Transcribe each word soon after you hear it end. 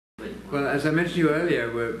Well, as I mentioned to you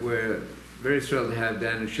earlier, we're very thrilled to have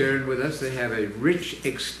Dan and Sharon with us. They have a rich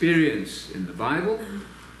experience in the Bible,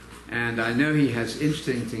 and I know he has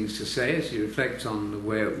interesting things to say as he reflects on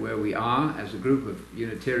where we are as a group of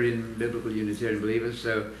biblical Unitarian believers.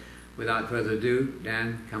 So, without further ado,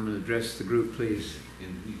 Dan, come and address the group, please.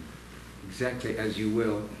 Indeed. Exactly as you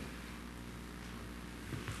will.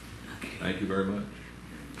 Okay. Thank you very much.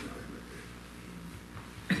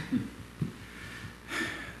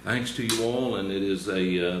 Thanks to you all, and it is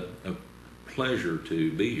a pleasure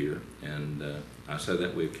to be here. And I say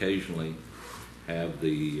that we occasionally have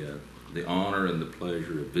the honor and the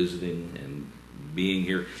pleasure of visiting and being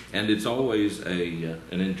here, and it's always an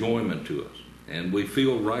enjoyment to us. And we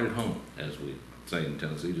feel right at home, as we say in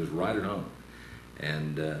Tennessee, just right at home,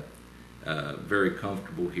 and very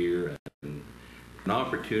comfortable here, and an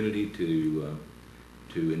opportunity to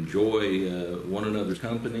enjoy one another's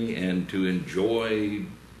company and to enjoy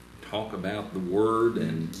talk about the Word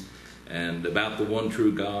and about the one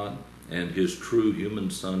true God and His true human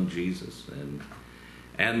Son Jesus,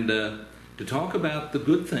 and to talk about the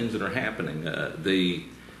good things that are happening.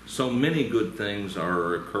 So many good things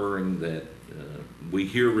are occurring that we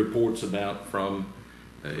hear reports about from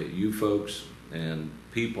you folks, and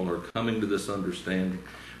people are coming to this understanding.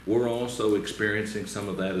 We're also experiencing some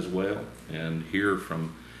of that as well, and hear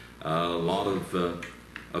from a lot of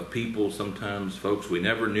people, sometimes folks we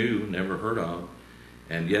never knew, never heard of,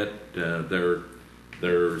 and yet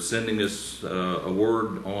they're sending us a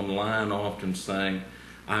word online often saying,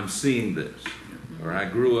 I'm seeing this, or I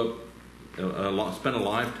grew up, spent a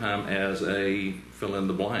lifetime as a fill in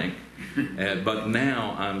the blank, but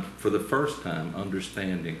now I'm for the first time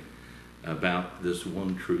understanding about this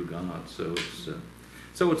one true God. So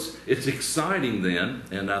it's exciting then,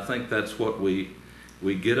 and I think that's what we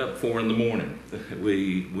get up for in the morning.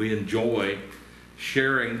 We enjoy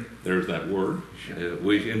sharing. There's that word.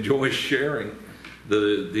 We enjoy sharing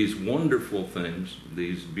these wonderful things,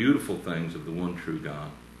 these beautiful things of the one true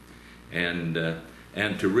God, and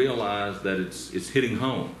to realize that it's hitting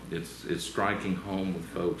home. It's striking home with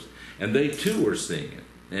folks, and they too are seeing it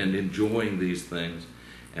and enjoying these things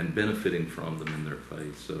and benefiting from them in their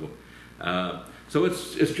faith. So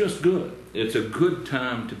it's just good. It's a good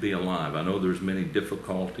time to be alive. I know there's many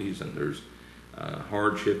difficulties and there's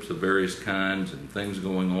hardships of various kinds and things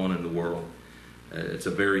going on in the world. It's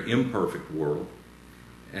a very imperfect world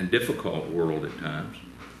and difficult world at times.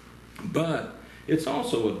 But it's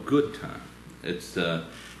also a good time. It's,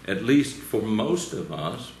 at least for most of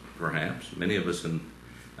us, perhaps, many of us,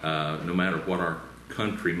 no matter what our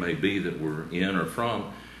country may be that we're in or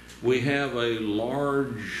from, we have a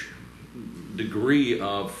large degree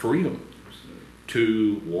of freedom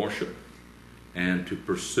to worship and to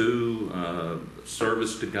pursue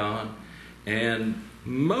service to God. And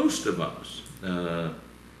most of us,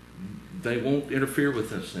 they won't interfere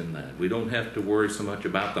with us in that. We don't have to worry so much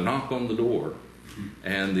about the knock on the door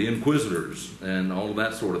and the inquisitors and all of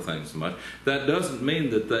that sort of thing so much. That doesn't mean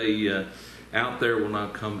that they out there will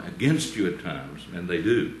not come against you at times, and they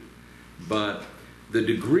do. But the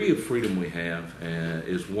degree of freedom we have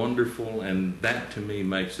is wonderful, and that to me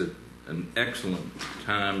makes it an excellent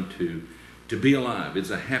time to be alive. It's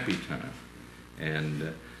a happy time.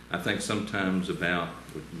 And I think sometimes about,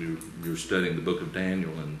 you're studying the book of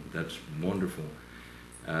Daniel, and that's wonderful.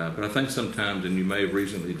 But I think sometimes, and you may have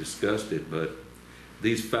recently discussed it, but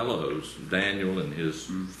these fellows, Daniel and his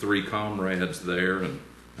three comrades there, and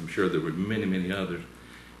I'm sure there were many, many others,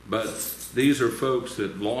 but these are folks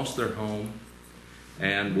that lost their home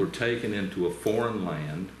and were taken into a foreign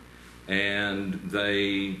land, and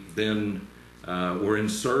they then were in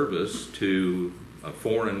service to a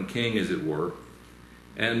foreign king, as it were,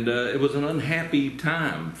 and it was an unhappy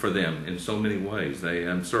time for them in so many ways.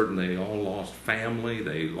 I'm certain they all lost family,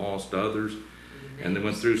 they lost others, and they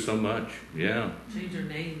went through so much. Yeah. Changed their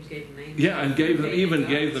names, gave them names. Yeah, and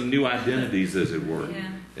gave them new identities, as it were. Yeah.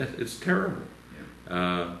 It's terrible.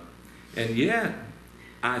 Yeah. And yet,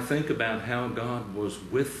 I think about how God was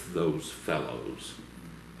with those fellows,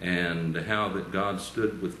 and how that God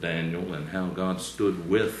stood with Daniel, and how God stood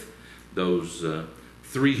with those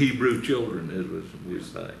three Hebrew children, as we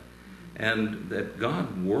say, and that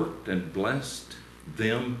God worked and blessed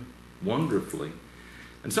them wonderfully.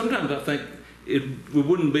 And sometimes I think it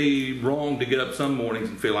wouldn't be wrong to get up some mornings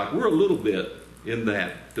and feel like we're a little bit in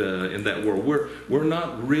that world. We're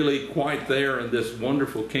not really quite there in this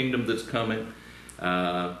wonderful kingdom that's coming.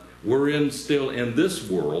 We're still in this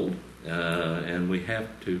world, and we have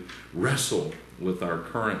to wrestle with our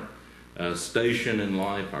current station in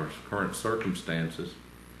life, our current circumstances,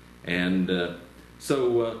 and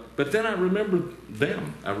So, but then I remember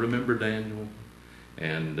them. I remember Daniel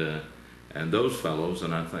and those fellows,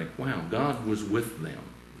 and I think, wow, God was with them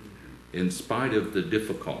in spite of the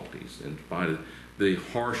difficulties, in spite of the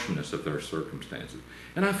harshness of their circumstances.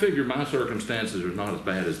 And I figured my circumstances are not as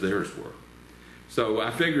bad as theirs were. So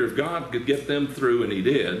I figure if God could get them through, and He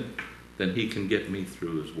did, then He can get me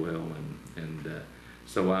through as well. And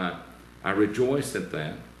so I rejoice at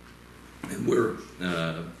that. And we're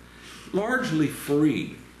largely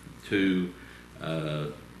free to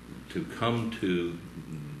come to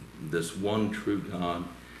this one true God,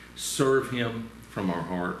 serve Him from our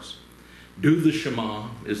hearts, do the Shema.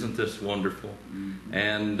 Isn't this wonderful? Mm-hmm.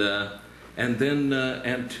 And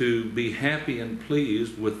then to be happy and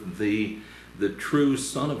pleased with the true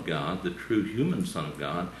Son of God, the true human Son of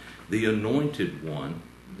God, the Anointed One,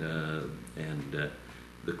 and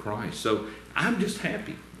the Christ. So I'm just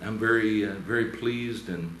happy. I'm very very pleased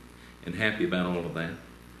and happy about all of that.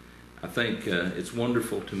 I think it's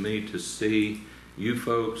wonderful to me to see you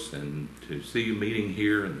folks and to see you meeting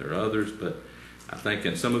here, and there are others, but I think,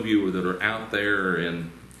 and some of you that are out there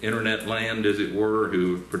in internet land, as it were,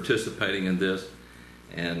 who are participating in this,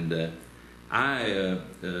 and I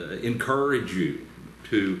encourage you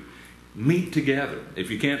to meet together. If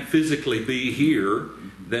you can't physically be here,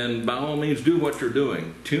 then by all means do what you're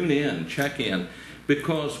doing. Tune in, check in,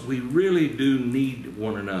 because we really do need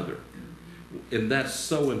one another. And that's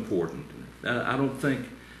so important. I don't think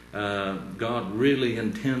God really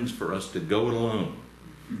intends for us to go it alone.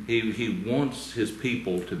 He wants His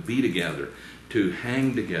people to be together, to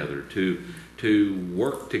hang together, to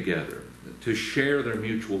work together, to share their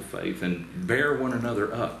mutual faith and bear one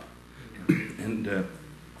another up. And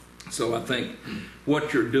so I think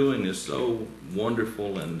what you're doing is so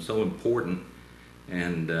wonderful and so important.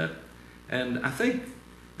 And I think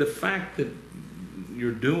the fact that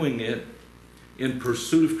you're doing it in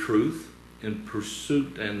pursuit of truth, in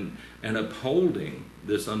pursuit and upholding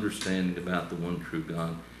this understanding about the one true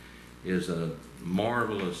God is a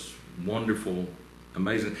marvelous, wonderful,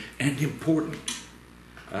 amazing, and important.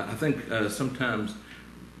 I think sometimes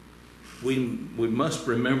we must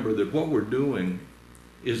remember that what we're doing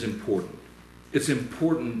is important. It's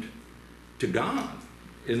important to God,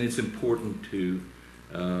 and it's important to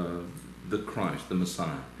the Christ, the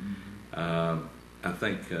Messiah. I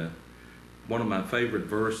think one of my favorite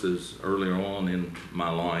verses earlier on in my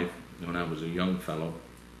life, when I was a young fellow,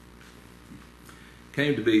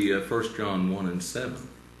 came to be 1 John 1 and 7.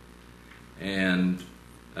 And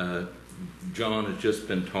John has just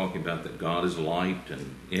been talking about that God is light,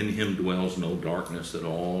 and in Him dwells no darkness at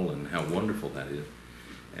all, and how wonderful that is.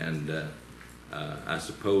 And I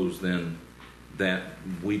suppose then that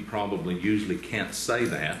we probably usually can't say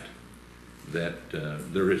that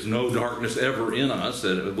there is no darkness ever in us,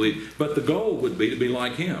 but the goal would be to be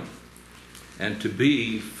like Him and to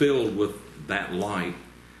be filled with that light,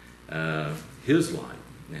 His light.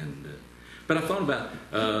 But I thought about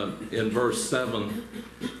in verse 7,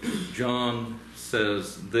 John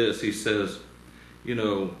says this. He says,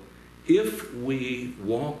 if we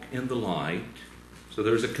walk in the light, so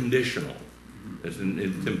there's a conditional. It's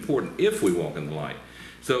important, if we walk in the light.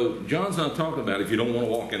 So John's not talking about if you don't want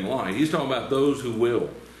to walk in the light. He's talking about those who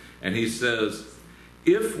will. And he says,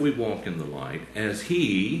 if we walk in the light as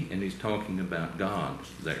He, and he's talking about God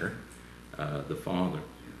there, the Father,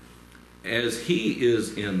 as He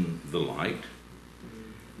is in the light,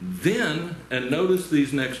 then, and notice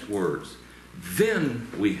these next words, then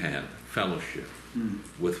we have fellowship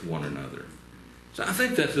with one another. So I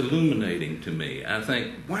think that's illuminating to me. I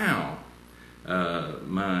think, wow,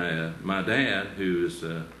 my dad, who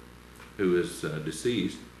is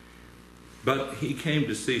deceased, but he came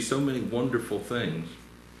to see so many wonderful things,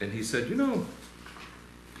 and he said,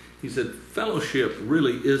 he said, fellowship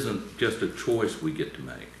really isn't just a choice we get to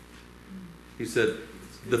make. He said,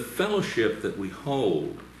 the fellowship that we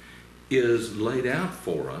hold is laid out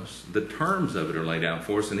for us. The terms of it are laid out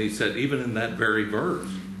for us. And he said, even in that very verse,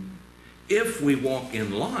 if we walk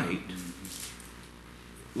in light,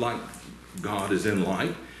 like God is in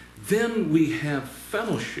light, then we have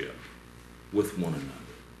fellowship with one another.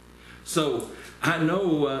 So I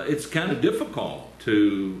know it's kind of difficult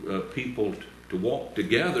to people to walk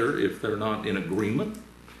together if they're not in agreement.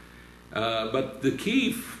 But the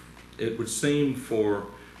key, it would seem, for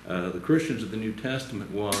the Christians of the New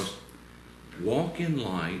Testament was walk in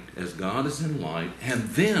light as God is in light, and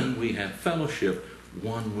then we have fellowship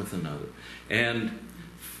one with another. And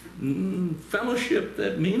fellowship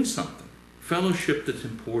that means something. Fellowship that's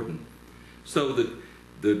important. So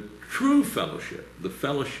the true fellowship, the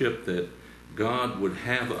fellowship that God would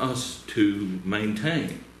have us to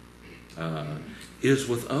maintain, is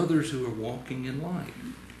with others who are walking in light.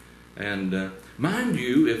 And mind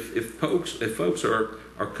you, if folks are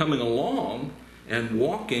coming along and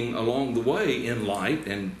walking along the way in light,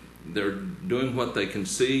 and they're doing what they can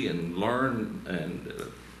see and learn, and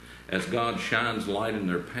as God shines light in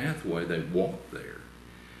their pathway, they walk there.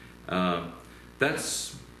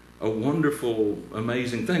 That's a wonderful,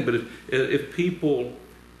 amazing thing. But if people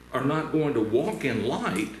are not going to walk in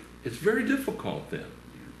light, it's very difficult then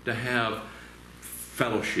to have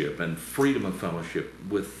fellowship and freedom of fellowship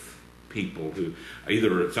with people who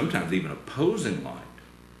either sometimes even opposing light.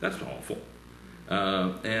 That's awful.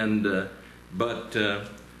 But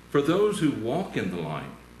for those who walk in the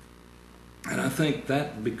light, and I think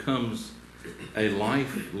that becomes a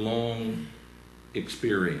lifelong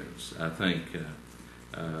experience. I think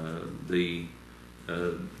the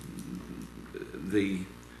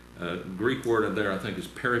Greek word there, I think, is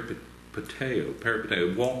peripateo,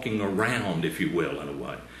 walking around, if you will, in a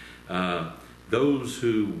way. Those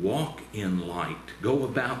who walk in light, go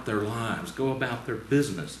about their lives, go about their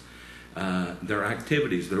business, their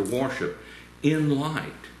activities, their worship in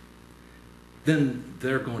light, then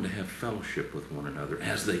they're going to have fellowship with one another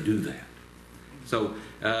as they do that. So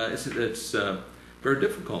it's very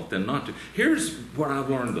difficult then not to. Here's what I've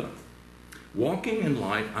learned, though. Walking in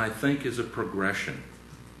light, I think, is a progression.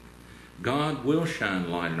 God will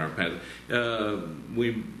shine light in our path.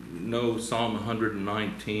 We know Psalm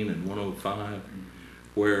 119 and 105,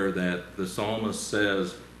 where that the psalmist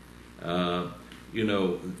says,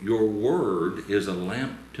 your word is a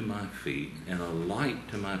lamp to my feet and a light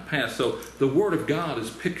to my path. So the word of God is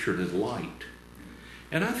pictured as light.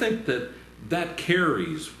 And I think that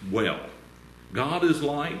carries well. God is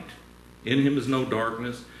light. In him is no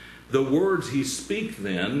darkness. The words he speaks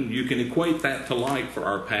then, you can equate that to light for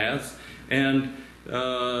our paths. And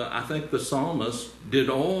I think the psalmist did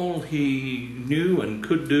all he knew and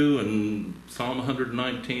could do in Psalm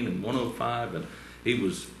 119 and 105, and he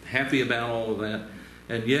was happy about all of that.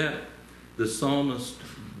 And yet, the psalmist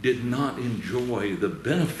did not enjoy the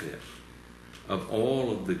benefit of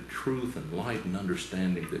all of the truth and light and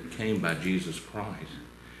understanding that came by Jesus Christ.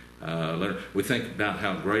 We think about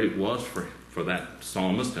how great it was for that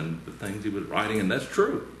psalmist and the things he was writing, and that's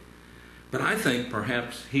true. But I think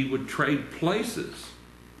perhaps he would trade places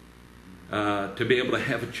to be able to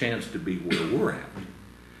have a chance to be where we're at.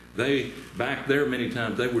 Back there, many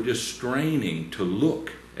times, they were just straining to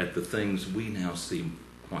look at the things we now see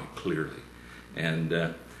quite clearly. And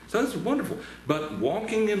so that's wonderful. But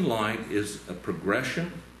walking in light is a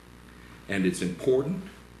progression, and it's important.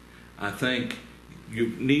 I think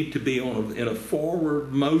you need to be in a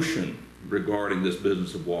forward motion regarding this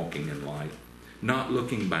business of walking in light, not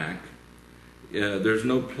looking back. There's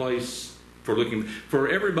no place for looking. For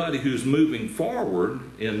everybody who's moving forward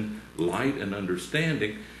in light and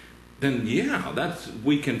understanding, then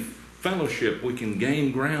we can fellowship, we can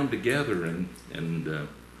gain ground together, and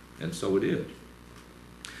so it is.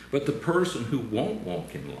 But the person who won't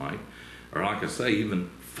walk in light, or like I say, even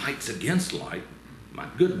fights against light, my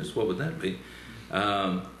goodness, what would that be?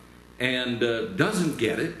 And doesn't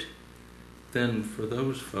get it, then for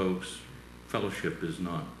those folks, fellowship is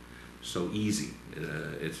not so easy.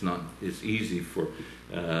 It's easy for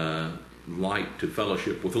light to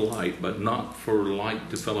fellowship with light, but not for light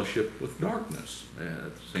to fellowship with darkness.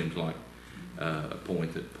 It seems like a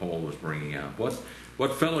point that Paul was bringing out.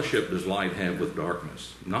 What fellowship does light have with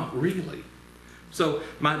darkness? Not really. So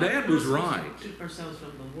my dad was right. Keep ourselves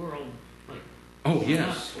from the world,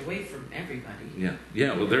 yes, away from everybody.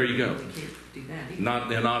 Yeah. Well, there you go. We can't do that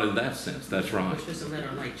either. Not in that sense. That's right. We're supposed to let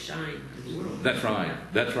our light shine in the world. That's right.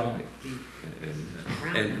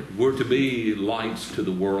 And we're to be lights to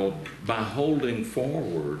the world by holding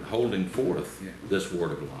forth this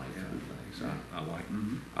word of light. So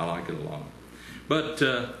I like it a lot. But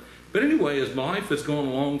anyway, as life has gone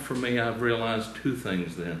along for me, I've realized two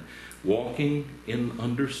things then. Walking in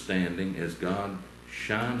understanding as God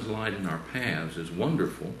shines light in our paths is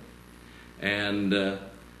wonderful. And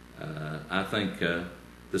I think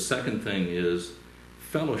the second thing is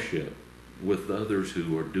fellowship with others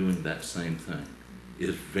who are doing that same thing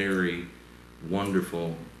is very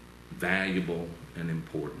wonderful, valuable, and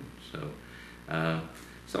important.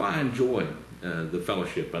 So I enjoy the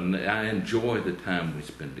fellowship, and I enjoy the time we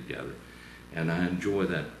spend together, and I enjoy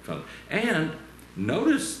that fellowship. And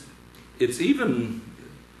notice it's even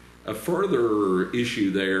a further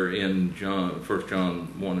issue there in 1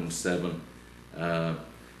 John 1 and 7.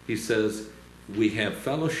 He says, we have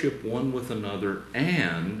fellowship one with another,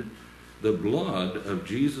 and the blood of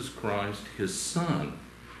Jesus Christ, his Son,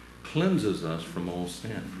 cleanses us from all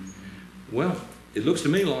sin. Well, it looks to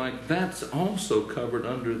me like that's also covered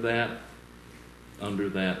under that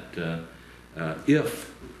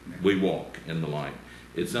if we walk in the light.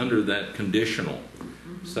 It's under that conditional.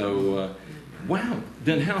 So, wow,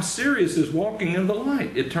 then how serious is walking in the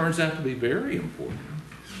light? It turns out to be very important.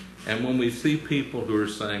 And when we see people who are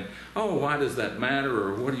saying, oh, why does that matter?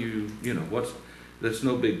 Or what do you know, that's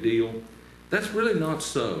no big deal. That's really not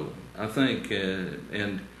so. I think,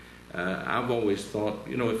 I've always thought,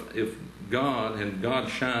 you know, if God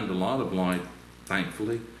shined a lot of light,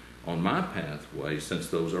 thankfully, on my pathway since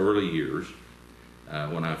those early years,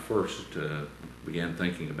 when I first began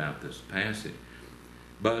thinking about this passage.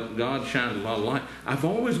 But God shined a lot of light. I've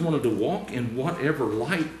always wanted to walk in whatever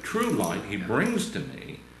light, true light, He brings to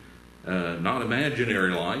me. Not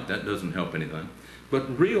imaginary light, that doesn't help anything.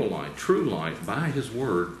 But real light, true light, by His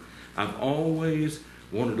Word. I've always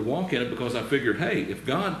wanted to walk in it because I figured, hey, if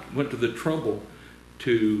God went to the trouble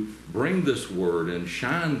to bring this Word and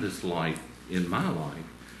shine this light in my life,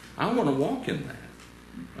 I want to walk in that.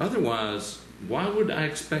 Otherwise, why would I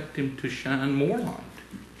expect Him to shine more light?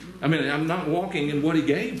 I mean, I'm not walking in what He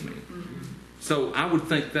gave me. So I would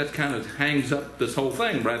think that kind of hangs up this whole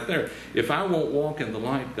thing right there. If I won't walk in the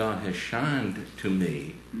light God has shined to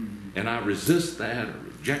me, and I resist that or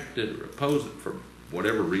reject it or oppose it for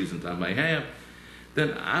whatever reasons I may have,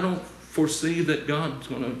 then I don't foresee that God's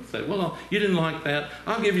going to say, well, you didn't like that,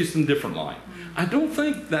 I'll give you some different light. I don't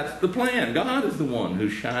think that's the plan. God is the one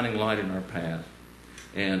who's shining light in our path.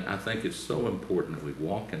 And I think it's so important that we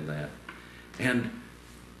walk in that. And,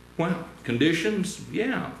 well, conditions,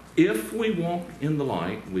 yeah. If we walk in the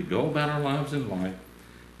light, we go about our lives in light,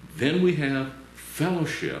 then we have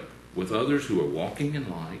fellowship with others who are walking in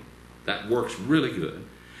light. That works really good.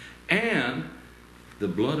 And the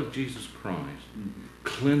blood of Jesus Christ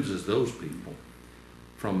cleanses those people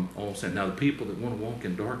from all sin. Now, the people that want to walk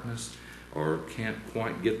in darkness or can't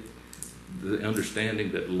quite get the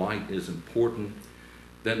understanding that light is important,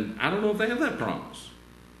 then I don't know if they have that promise,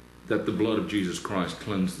 that the blood of Jesus Christ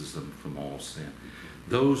cleanses them from all sin.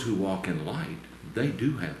 Those who walk in light, they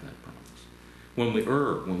do have that promise. When we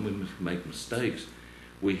err, when we make mistakes,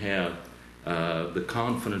 we have the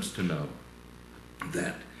confidence to know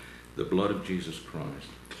that the blood of Jesus Christ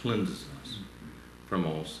cleanses us from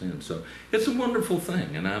all sin. So it's a wonderful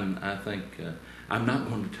thing, and I think I'm not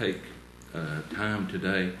going to take time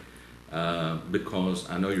today because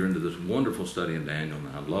I know you're into this wonderful study in Daniel, and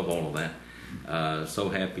I love all of that. So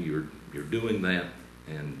happy you're doing that.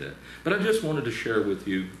 But I just wanted to share with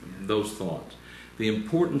you those thoughts. The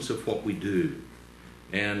importance of what we do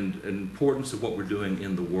and the importance of what we're doing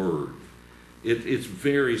in the Word. It's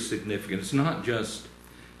very significant. It's not just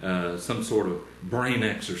some sort of brain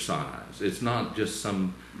exercise. It's not just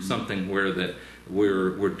something where that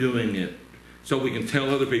we're doing it so we can tell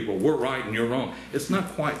other people we're right and you're wrong. It's not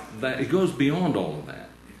quite that. It goes beyond all of that.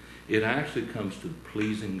 It actually comes to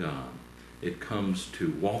pleasing God. It comes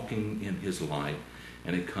to walking in His light,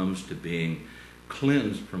 and it comes to being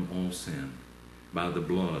cleansed from all sin by the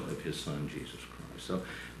blood of His Son, Jesus Christ. So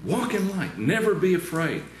walk in light. Never be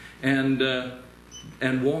afraid. And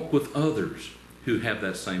walk with others who have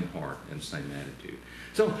that same heart and same attitude.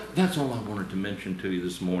 So that's all I wanted to mention to you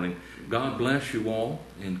this morning. God bless you all,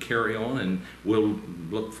 and carry on, and we'll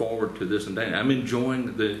look forward to this and that. I'm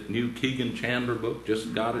enjoying the new Keegan Chandler book.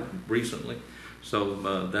 Just got it recently.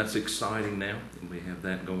 So that's exciting now. We have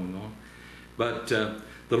that going on. But the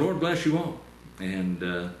Lord bless you all.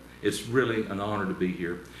 And it's really an honor to be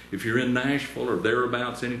here. If you're in Nashville or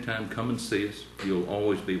thereabouts anytime, come and see us. You'll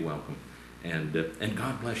always be welcome. And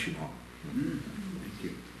God bless you all. Thank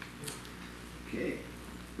you. Okay.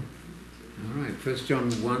 All right, 1 John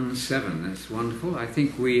 1:7. That's wonderful. I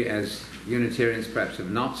think we as Unitarians perhaps have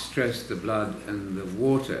not stressed the blood and the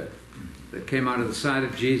water that came out of the side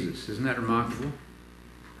of Jesus. Isn't that remarkable?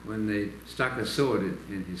 When they stuck a sword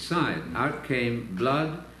in His side, out came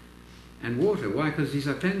blood and water. Why? Because these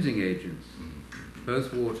are cleansing agents,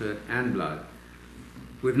 both water and blood.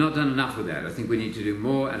 We've not done enough with that. I think we need to do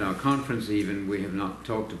more. At our conference even, we have not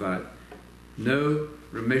talked about no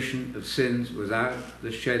remission of sins without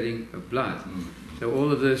the shedding of blood. So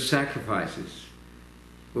all of those sacrifices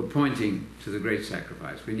were pointing to the great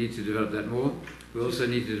sacrifice. We need to develop that more. We also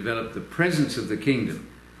need to develop the presence of the kingdom.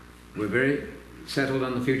 We're very settled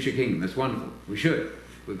on the future kingdom. That's wonderful. We should.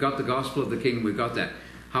 We've got the gospel of the kingdom. We've got that.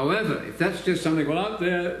 However, if that's just something, well, out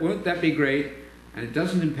there, won't that be great? And it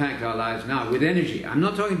doesn't impact our lives now with energy. I'm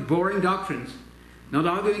not talking boring doctrines, not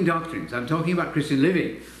arguing doctrines. I'm talking about Christian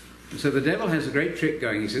living. And so the devil has a great trick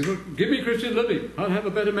going. He says, well, give me Christian living. I'll have a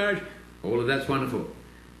better marriage. All of that's wonderful.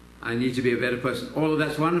 I need to be a better person. All of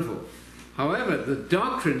that's wonderful. However, the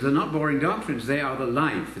doctrines are not boring doctrines. They are the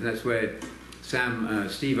life. And that's where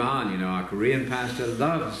Steve Ahn, our Korean pastor,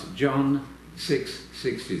 loves John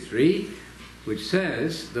 6:63, which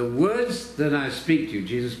says, the words that I speak to you,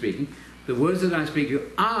 Jesus speaking, the words that I speak to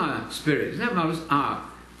you are spirit. Isn't that marvelous? Are.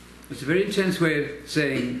 It's a very intense way of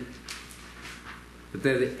saying that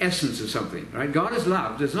they're the essence of something, right? God is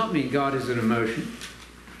love does not mean God is an emotion.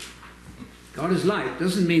 God is light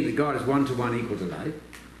doesn't mean that God is one-to-one equal to light.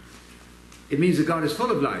 It means that God is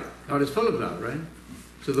full of light. God is full of love, right?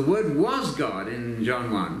 So the Word was God in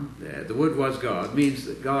John 1. The Word was God means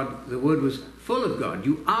that the Word was full of God.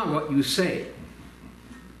 You are what you say.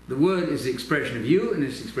 The Word is the expression of you and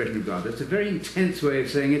it's the expression of God. That's a very intense way of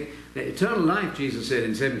saying it. The eternal life, Jesus said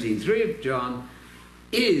in 17:3 of John,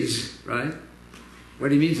 is, right?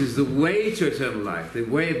 What he means is the way to eternal life, the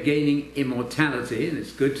way of gaining immortality. And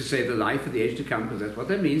it's good to say the life of the age to come, because that's what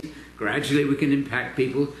that means. Gradually we can impact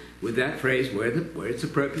people with that phrase where it's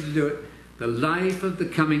appropriate to do it. The life of the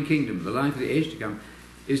coming kingdom, the life of the age to come,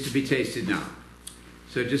 is to be tasted now.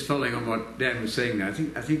 So just following on what Dan was saying there,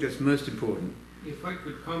 I think that's most important. If I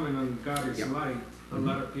could comment on God is light, a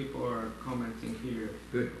lot of people are commenting here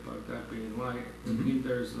about God being light. In Him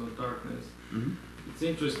there is no darkness. It's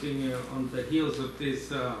interesting, on the heels of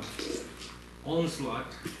this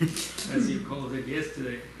onslaught, as he called it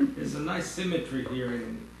yesterday, there's a nice symmetry here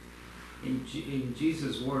in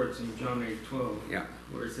Jesus' words in John 8:12,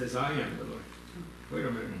 where it says, I am the light. Wait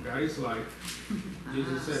a minute, God is light.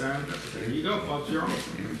 Jesus said, I am the light. There you go, folks, you're on.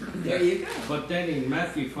 There you go. But then in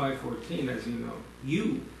Matthew 5:14, as you know,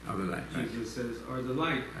 you, are the light, Jesus says, are the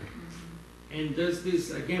light. And does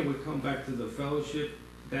this, again, we come back to the fellowship,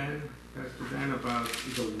 Pastor Dan, about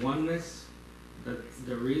the oneness that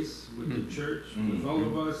there is with the church, with all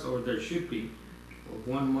of us, or there should be, of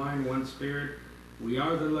one mind, one spirit. We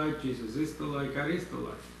are the light, Jesus is the light, God is the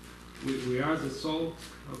light. We are the salt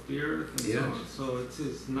of the earth, and so on. So it's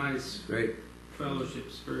this nice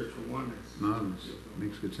fellowship, spiritual oneness. Marvelous.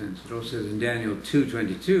 Makes good sense. It also says in Daniel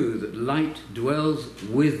 2:22 that light dwells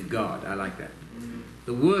with God. I like that.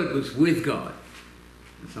 The Word was with God.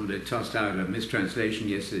 Somebody tossed out a mistranslation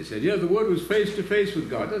yesterday. Said, the Word was face to face with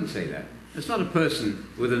God. It doesn't say that. It's not a person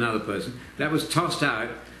with another person. That was tossed out.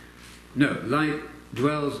 No, light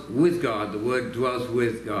dwells with God. The Word dwells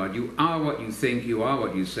with God. You are what you think. You are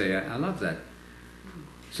what you say. I love that.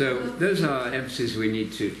 So those are emphases we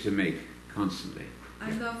need to make constantly.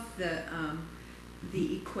 I love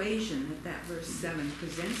the equation that verse 7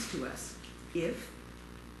 presents to us. If,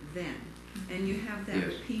 then. And you have that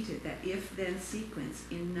repeated, that if-then sequence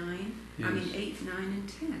in 8, 9, and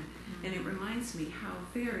 10. And it reminds me how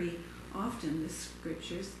very often the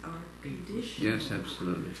scriptures are conditional. Yes,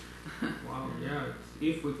 absolutely. Wow, yeah.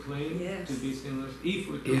 If we claim to be sinless, if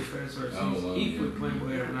we confess our sins, if we claim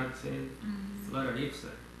we have not sinned, let our if say.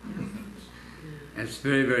 That's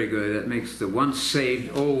very, very good. That makes the once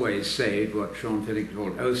saved, always saved, what Sean Fittick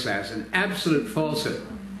called OSAS, an absolute falsehood.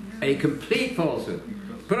 A complete falsehood.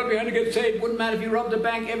 Put up your hand to get saved. Wouldn't matter if you robbed a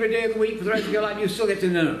bank every day of the week for the rest of your life. You still get to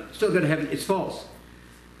know. Still go to heaven. It's false.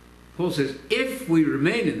 Paul says, if we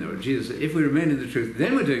remain in the, or Jesus said, if we remain in the truth,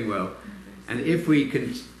 then we're doing well. And if we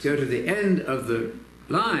can go to the end of the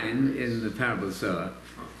line in the parable of the sower,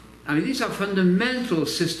 I mean, these are fundamental,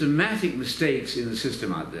 systematic mistakes in the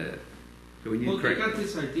system out there. So we need to correct. They got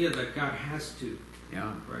this idea that God has to.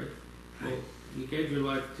 Yeah. Right? Well, you gave your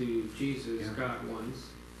life to Jesus, God once.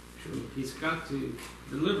 Sure. He's got to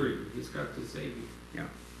deliver you. He's got to save you. Yeah.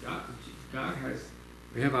 God has.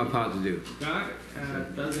 We have our part to do. God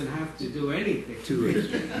doesn't have to do anything.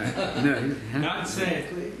 No. God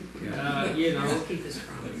said,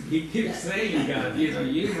 He keeps saying, God,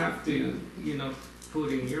 you have to,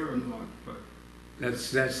 put in your own mark. But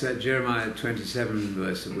that's that Jeremiah 27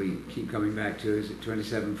 verse that we keep coming back to. Is it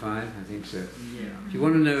 27:5? I think so. Yeah. If you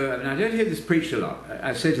want to know, I mean, I don't hear this preached a lot.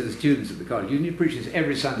 I say to the students at the college, you need to preach this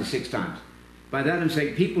every Sunday 6 times. By that I'm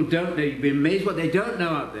saying people don't know. You'd be amazed what they don't know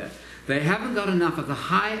out there. They haven't got enough of the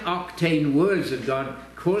high-octane words of God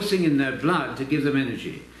coursing in their blood to give them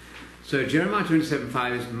energy. So Jeremiah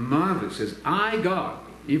 27:5 is marvelous. It says, I, God,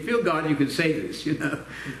 you feel God, you can say this,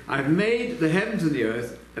 I've made the heavens and the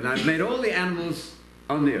earth, and I've made all the animals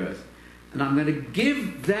on the earth, and I'm going to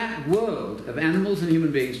give that world of animals and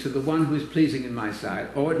human beings to the one who is pleasing in my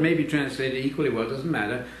sight. Or it may be translated equally well, doesn't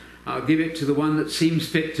matter. I'll give it to the one that seems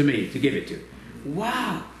fit to me to give it to.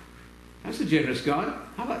 Wow! That's a generous God.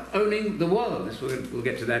 How about owning the world? We'll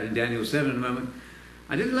get to that in Daniel 7 in a moment.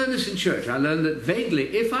 I didn't learn this in church. I learned that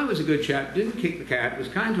vaguely, if I was a good chap, didn't kick the cat, was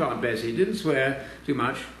kind to Aunt Bessie, didn't swear too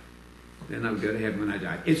much, then I would go to heaven when I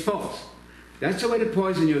died. It's false. That's the way to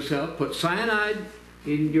poison yourself. Put cyanide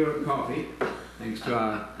in your coffee, thanks to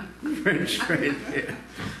our French friend here.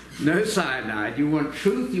 No cyanide. You want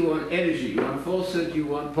truth, you want energy, you want falsehood, you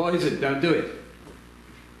want poison. Don't do it.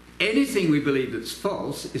 Anything we believe that's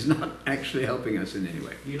false is not actually helping us in any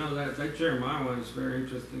way. You know, that Jeremiah one is very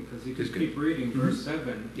interesting because you Just can keep reading verse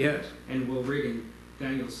 7. Yes. And we'll read in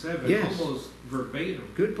Daniel 7, Yes. almost verbatim.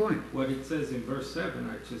 Good point. What it says in verse 7,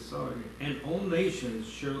 I just saw it. And all nations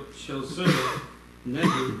shall serve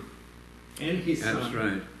Nebu and his son. That's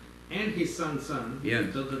right. And his son's son.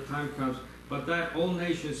 Yes. Till the time comes. But that all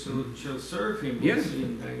nations shall serve him. Yes. We'll see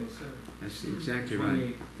in Daniel 7. That's exactly 20.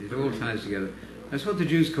 right. It all ties together. That's what the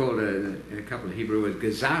Jews called, in a couple of Hebrew words,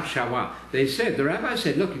 Gezar Shawah. They said, the rabbi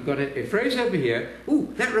said, look, you've got a phrase over here.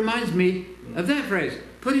 Ooh, that reminds me of that phrase.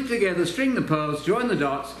 Put it together, string the pearls, join the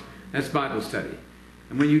dots. That's Bible study.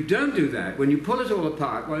 And when you don't do that, when you pull it all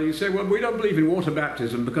apart, well, you say, well, we don't believe in water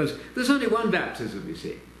baptism because there's only one baptism, you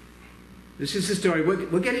see. This is the story.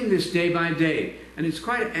 We're getting this day by day. And it's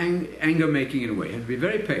quite anger-making in a way. You have to be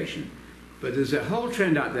very patient. But there's a whole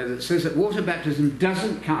trend out there that says that water baptism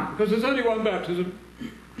doesn't count because there's only one baptism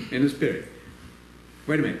in the Spirit.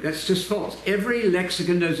 Wait a minute, that's just false. Every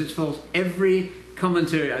lexicon knows it's false. Every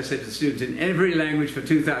commentary, I said to students in every language for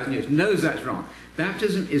 2,000 years, knows that's wrong.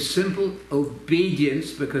 Baptism is simple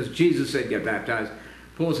obedience because Jesus said get baptized.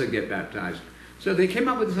 Paul said get baptized. So they came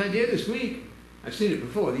up with this idea this week. I've seen it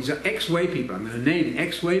before. These are X-way people. I'm going to name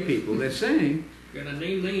X-way people. They're saying... Gonna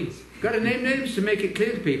name names. Got to name names to make it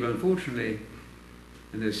clear to people, unfortunately.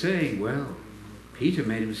 And they're saying, well, Peter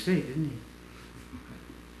made a mistake, didn't he?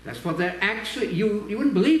 That's what they're actually... You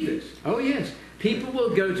wouldn't believe this. Oh, yes. People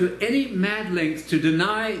will go to any mad length to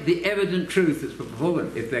deny the evident truth that's before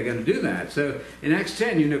them if they're going to do that. So in Acts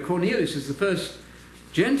 10, you know, Cornelius is the first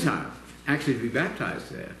Gentile actually to be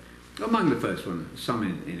baptized there. Among the first ones. Some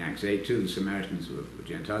in Acts 8 too, the Samaritans were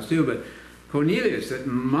Gentiles too, but Cornelius, that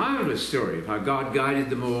marvelous story of how God guided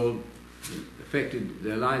them all, affected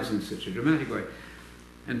their lives in such a dramatic way.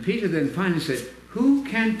 And Peter then finally said, who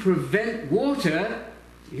can prevent water?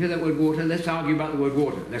 You hear that word water? Let's argue about the word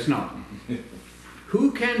water. Let's not.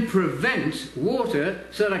 Who can prevent water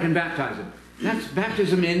so that I can baptize them? That's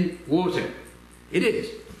baptism in water. It is.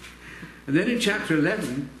 And then in chapter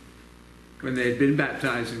 11, when they had been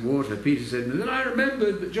baptized in water, Peter said, and then I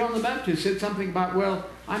remembered that John the Baptist said something about, well,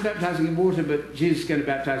 I'm baptizing in water, but Jesus is going to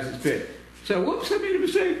baptize in the Spirit. So, whoops, I made a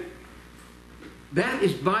mistake. That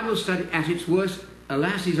is Bible study at its worst.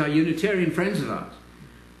 Alas, these are Unitarian friends of ours.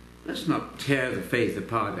 Let's not tear the faith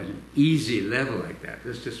apart at an easy level like that.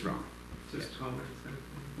 That's just wrong. Just comments.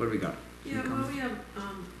 What do we got? Yeah, well, we have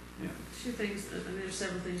Yeah. two things. I mean, there's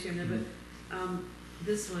several things here, but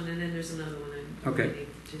this one, and then there's another one. Okay.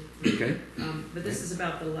 Okay. But this is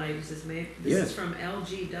about the light. It says, this Yes. is from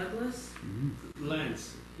L.G. Douglas. Mm-hmm.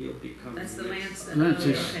 Lance, he'll become. That's the Lance. Lance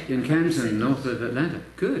is in Canton, north of Atlanta.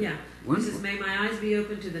 Good. Yeah. Wonderful. He says, may my eyes be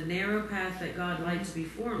open to the narrow path that God lights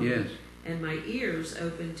before me. Yes. And my ears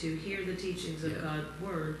open to hear the teachings of Yes. God's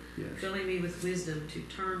word, Yes. filling me with wisdom to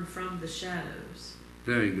turn from the shadows.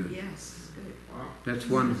 Very good. Yes, good. Wow. That's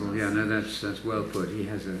wonderful. Yeah, no, that's well put. He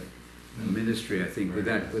has a ministry, I think, with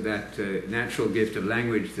that natural gift of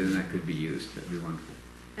language. Then that could be used. That'd be wonderful.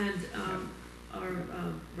 And our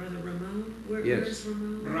brother Ramon, where Yes. is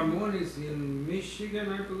Ramon? Ramon is in Michigan,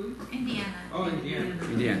 I believe. Indiana. Oh, Indiana.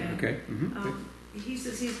 Indiana. Okay. Mm-hmm. He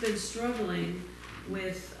says he's been struggling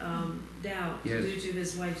with doubt Yes. due to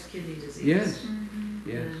his wife's kidney disease. Yes. Mm-hmm.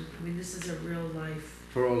 Yes. And, I mean, this is a real life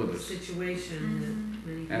For all of us. situation that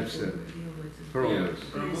many people Absolutely. deal with. For all Yeah, of us.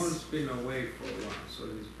 Ramon's been away for a while, so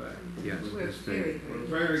he's back. Yes. We're That's very, We're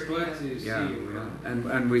very glad to see Yeah, you. we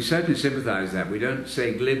are. And we certainly sympathise that. We don't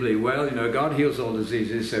say glibly, well, you know, God heals all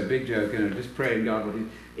diseases, so big joke, you know, just pray and God will heal.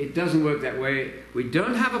 It doesn't work that way. We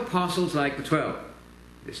don't have apostles like the 12.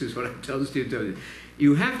 This is what I tell the students.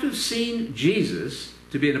 You have to have seen Jesus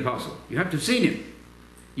to be an apostle. You have to have seen him.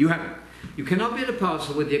 You haven't. You cannot be an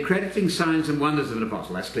apostle with the accrediting signs and wonders of an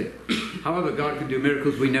apostle. That's clear. However, God can do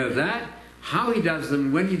miracles. We know that. How he does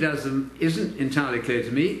them, when he does them, isn't entirely clear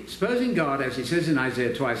to me. Supposing God, as he says in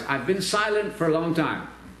Isaiah twice, I've been silent for a long time.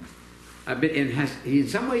 In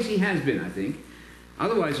some ways he has been, I think.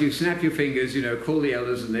 Otherwise, you snap your fingers, you know, call the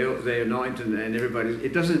elders and they anoint and everybody.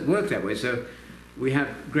 It doesn't work that way. So we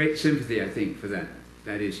have great sympathy, I think, for that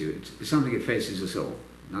issue. It's something that faces us all.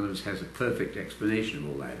 None of us has a perfect explanation of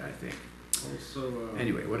all that, I think. Also,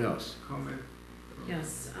 Anyway, what else? comment.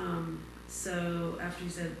 Yes. So after he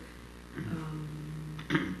said,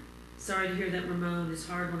 sorry to hear that, Ramon. It's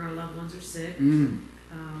hard when our loved ones are sick. Mm.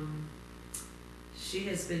 she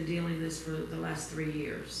has been dealing this for the last 3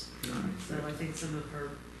 years. So I think some of her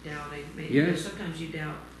doubting, maybe Yes. sometimes you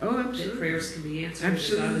doubt Oh, that absolutely. prayers can be answered,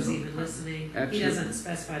 Absolutely. that God is even listening. Absolutely. He doesn't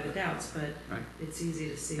specify the doubts, but Right. it's easy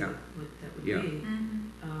to see Yeah. what that would Yeah. be.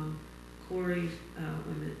 Corey, wait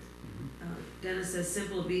a minute. Dennis says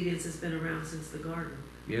simple obedience has been around since the garden.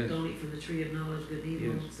 Yes. Don't eat from the tree of knowledge, good and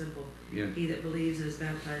evil. Yes. Simple. Yes. He that believes and is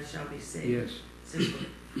baptized shall be saved. Yes. Simple.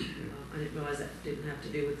 I didn't realize that didn't have to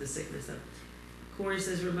do with the sickness. Corey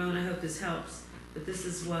says, Ramon, I hope this helps, but this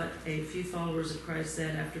is what a few followers of Christ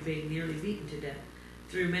said after being nearly beaten to death.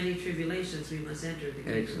 Through many tribulations we must enter the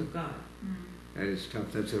kingdom Excellent. of God. That is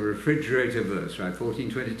tough. That's a refrigerator verse, right?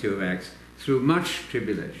 14:22 of Acts. Through much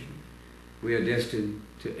tribulation, we are destined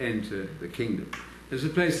to enter the kingdom. There's a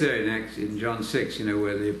place there in Acts, in John 6,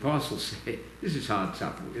 where the apostles say, this is hard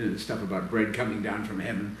stuff, the stuff about bread coming down from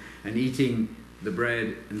heaven and eating the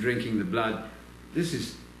bread and drinking the blood. This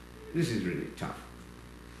is really tough.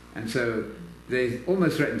 And so they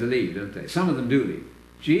almost threaten to leave, don't they? Some of them do leave.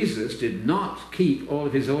 Jesus did not keep all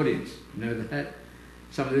of his audience. You know that?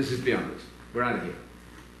 Some of this is beyond us. We're out of here.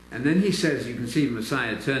 And then he says, you can see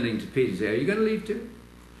Messiah turning to Peter and say, are you going to leave too?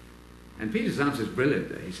 And Peter's answer is brilliant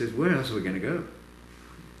there. He says, where else are we going to go?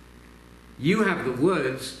 You have the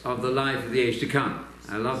words of the life of the age to come.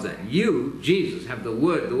 I love that. You, Jesus, have the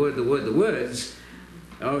words.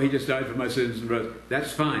 Oh, he just died for my sins and rose.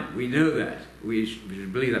 That's fine. We know that. We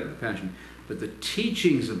should believe that with passion. But the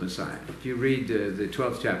teachings of Messiah, if you read the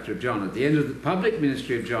 12th chapter of John, at the end of the public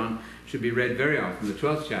ministry of John, should be read very often, the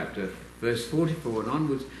 12th chapter, verse 44 and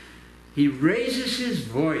onwards, he raises his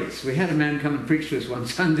voice. We had a man come and preach to us one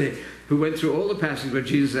Sunday who went through all the passages where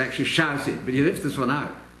Jesus actually shouted, but he left this one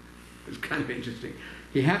out. It's kind of interesting.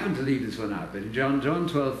 He happened to leave this one out, but in John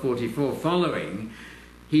 12:44 following,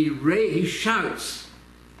 he shouts,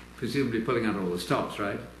 presumably pulling out all the stops,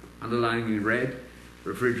 right? Underlining in red,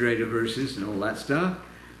 refrigerator verses and all that stuff.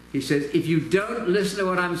 He says, if you don't listen to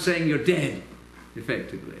what I'm saying, you're dead,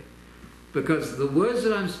 effectively. Because the words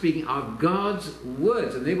that I'm speaking are God's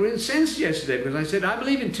words. And they were incensed yesterday because I said, I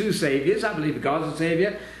believe in two saviors. I believe that God's a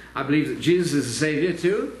savior. I believe that Jesus is a savior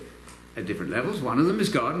too, at different levels. One of them is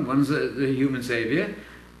God and one's the human savior.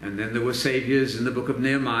 And then there were saviors in the book of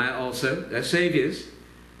Nehemiah also. They're saviors.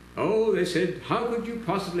 Oh, they said, how could you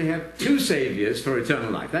possibly have two saviors for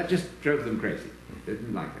eternal life? That just drove them crazy. They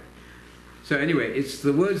didn't like it. So anyway, it's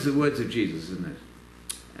the words of Jesus, isn't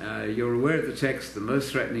it? You're aware of the text, the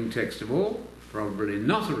most threatening text of all. Probably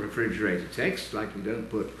not a refrigerator text, like you don't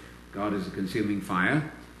put God is a consuming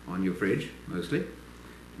fire on your fridge, mostly.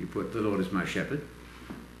 You put the Lord is my shepherd.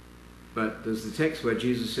 But there's the text where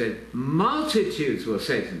Jesus said, multitudes will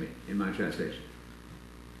say to me, in my translation,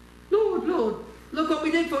 Lord, Lord, look what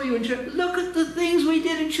we did for you in church. Look at the things we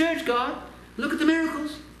did in church, God. Look at the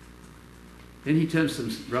miracles. Then he turns to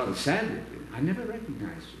them rather sadly. I never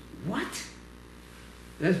recognized you. What?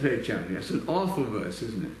 That's very challenging. That's an awful verse,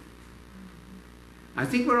 isn't it? I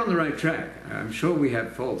think we're on the right track. I'm sure we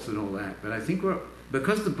have faults and all that, but I think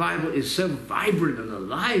because the Bible is so vibrant and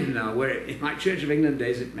alive now, where in my Church of England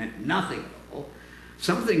days it meant nothing at all,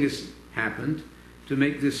 something has happened to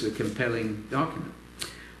make this a compelling document.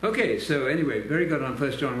 Okay, so anyway, very good on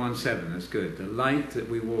 1 John 1:7. That's good. The light that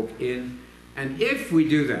we walk in. And if we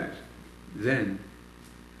do that, then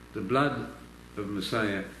the blood of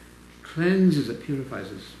Messiah cleanses it, purifies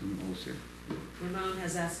us from all sin. Ramon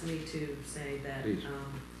has asked me to say that Please.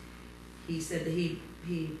 he said that he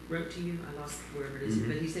wrote to you. I lost wherever it is,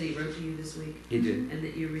 but he said he wrote to you this week. He did. And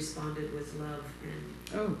that you responded with love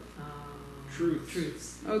and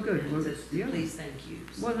truths. Oh, good. And Well, says, yeah. please, thank you.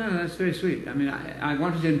 Well, no, that's very sweet. I mean, I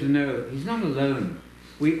wanted him to know he's not alone.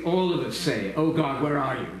 We all of us say, oh God, where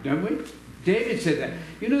are you? Don't we? David said that.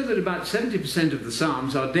 You know that about 70% of the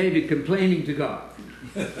Psalms are David complaining to God.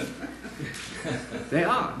 They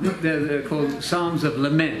are. They're called Psalms of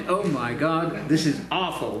Lament. Oh my God, this is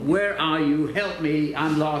awful. Where are you? Help me.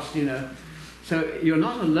 I'm lost, So you're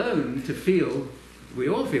not alone to feel. We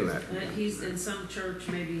all feel that. He's in some church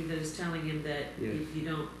maybe that is telling him that Yes. if you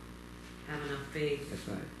don't have enough faith, That's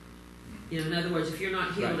right. in other words, if you're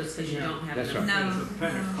not healed, Right. it's because you don't have That's enough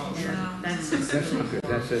right. faith. Pentecostal. That's not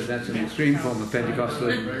good. That's an extreme form of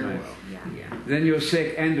Pentecostalism. Right. Yeah. Then you're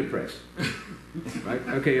sick and depressed. Right?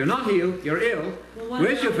 Okay, you're not healed, you're ill. Well, what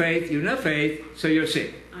Where's your about- faith? You have no faith, so you're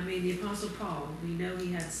sick. I mean, the Apostle Paul, we know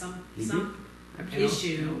he had some He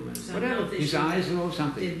issue, some Whatever, health his issue eyes that or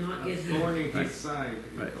something. did not get healed. Thorn in Right. his side.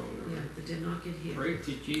 he Right. told her. Yeah, that did not get healed. Pray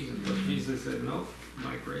to Jesus, but Jesus said, no,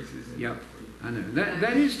 my grace is enough Yep. for you. I know.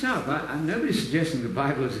 That is tough. Nobody's suggesting the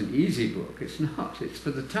Bible is an easy book. It's not. It's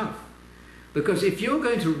for the tough. Because if you're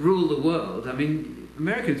going to rule the world, I mean,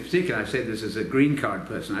 Americans in particular, I say this as a green card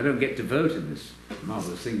person, I don't get to vote in this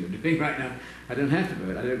marvelous thing you're doing right now. I don't have to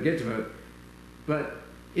vote, I don't get to vote. But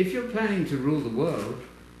if you're planning to rule the world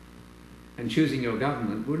and choosing your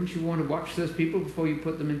government, wouldn't you want to watch those people before you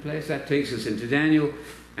put them in place? That takes us into Daniel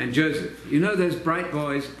and Joseph. You know those bright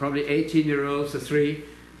boys, probably 18-year-olds, the three,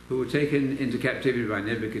 who were taken into captivity by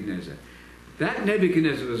Nebuchadnezzar. That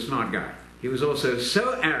Nebuchadnezzar was a smart guy. He was also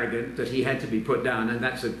so arrogant that he had to be put down, and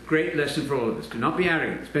that's a great lesson for all of us. Do not be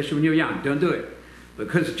arrogant, especially when you're young. Don't do it,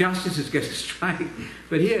 because justice is going to strike.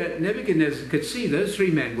 But here, Nebuchadnezzar could see those three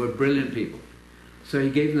men were brilliant people. So he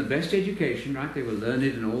gave them the best education, right? They were learned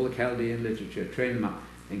in all the Chaldean literature, trained them up.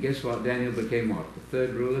 And guess what? Daniel became what? The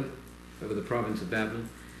third ruler over the province of Babylon.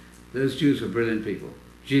 Those Jews were brilliant people.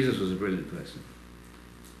 Jesus was a brilliant person.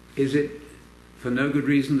 Is it for no good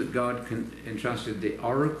reason that God entrusted the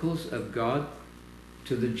oracles of God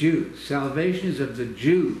to the Jews? Salvation is of the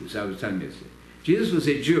Jews, I was telling you. Jesus was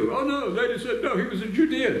a Jew. Oh no, lady said no, he was a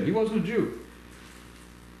Judean. He wasn't a Jew.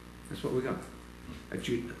 That's what we got. A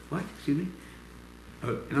Jew. What? Excuse me?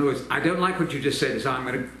 Oh, in other words, I don't like what you just said, so I'm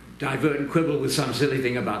going to divert and quibble with some silly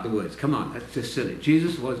thing about the words. Come on, that's just silly.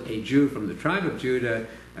 Jesus was a Jew from the tribe of Judah.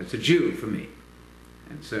 That's a Jew for me.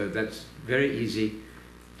 And so that's very easy.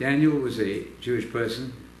 Daniel was a Jewish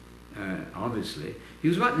person, obviously. He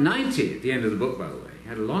was about 90 at the end of the book, by the way. He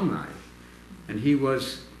had a long life. And he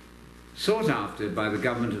was sought after by the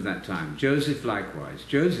government of that time. Joseph likewise.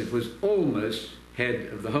 Joseph was almost head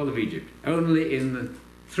of the whole of Egypt. Only in the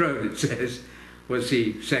throne, it says, was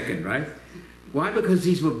he second, right? Why? Because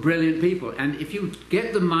these were brilliant people. And if you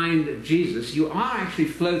get the mind of Jesus, you are actually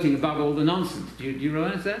floating above all the nonsense. Do you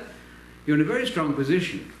realize that? You're in a very strong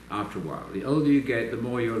position after a while. The older you get, the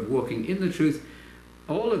more you're walking in the truth.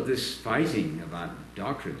 All of this fighting about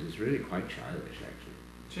doctrines is really quite childish, actually.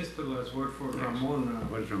 Just the last word for Ramon.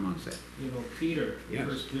 What does Ramon say? You know, Peter, yes.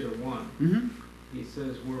 1 Peter 1, Mm-hmm. he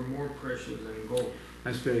says we're more precious than gold.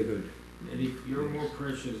 That's very good. And if you're more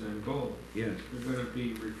precious than gold, yes, you're going to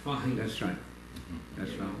be refined. That's right.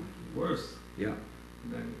 That's right. Worse. Yeah.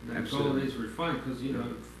 Than gold is refined, because you know,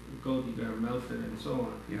 gold you gotta melt it and so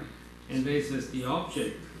on. Yeah. And they says the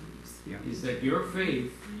object is that your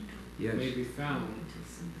faith may be found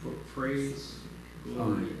for praise,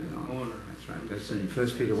 glory, and honor. That's right. That's in 1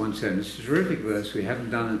 Peter 1:7. It's a terrific verse. We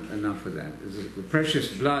haven't done enough with that. The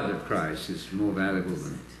precious blood of Christ is more valuable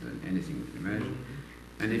than anything you can imagine.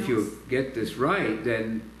 And if you get this right,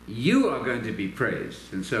 then you are going to be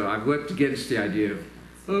praised. And so I've worked against the idea of,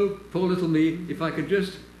 oh, poor little me, if I could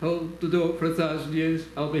just hold the door for 1,000 years,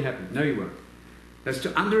 I'll be happy. No, you won't. That's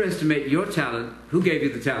to underestimate your talent. Who gave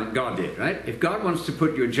you the talent? God did, right? If God wants to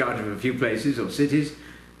put you in charge of a few places or cities,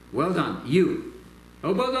 well done, you.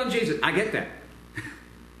 Oh, well done, Jesus. I get that.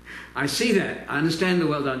 I see that. I understand the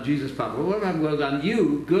well done, Jesus part. Well, what about well done,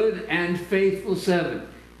 you, good and faithful servant?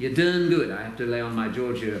 You're darn good. I have to lay on my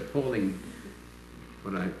Georgia appalling,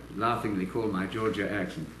 what I laughingly call my Georgia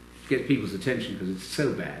accent. To get people's attention because it's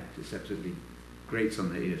so bad. It's absolutely grates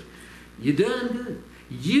on their ears. You're darn good.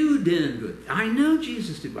 You darn good. I know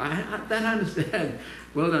Jesus did. That I understand.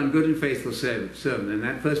 Well done, good and faithful servant. And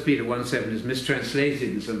that 1 Peter 1:7 is mistranslated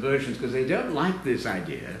in some versions because they don't like this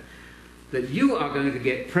idea that you are going to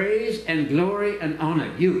get praise and glory and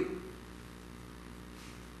honor. You.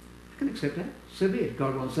 I can accept that. So be it.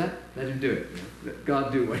 God wants that. Let him do it. Let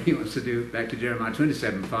God do what he wants to do. Back to Jeremiah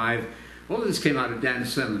 27:5. All of this came out of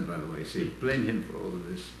Dan's sermon, by the way. See, blame him for all of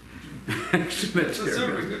this.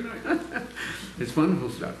 Good night. It's wonderful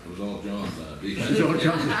stuff. It was all John's idea. It's all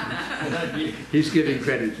John. He's giving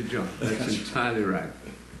credit to John. That's entirely right.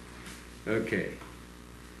 Okay.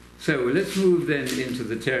 So let's move then into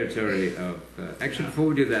the territory of... actually, before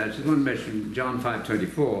we do that, I just want to mention John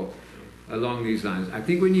 5:24 along these lines. I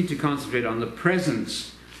think we need to concentrate on the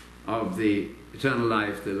presence of the eternal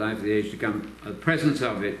life, the life of the age to come, the presence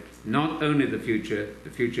of it, not only the future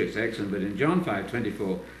is excellent, but in John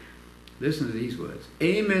 5:24, listen to these words.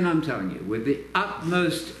 Amen, I'm telling you, with the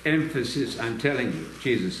utmost emphasis I'm telling you,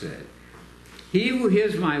 Jesus said, he who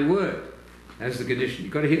hears my word, that's the condition.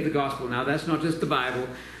 You've got to hear the gospel. Now, that's not just the Bible.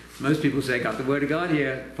 Most people say, got the word of God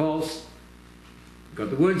here. False.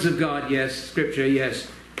 Got the words of God, yes. Scripture, yes.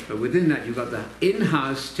 But within that, you've got the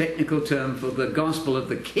in-house technical term for the gospel of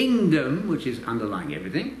the kingdom, which is underlying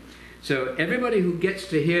everything. So everybody who gets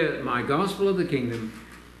to hear my gospel of the kingdom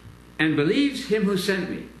and believes him who sent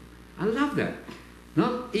me, I love that.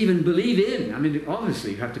 Not even believe in. I mean,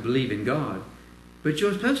 obviously you have to believe in God. But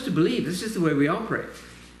you're supposed to believe. This is the way we operate.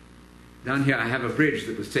 Down here I have a bridge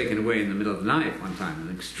that was taken away in the middle of the night one time,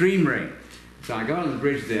 in extreme rain. So I go on the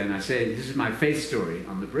bridge there and I say, this is my faith story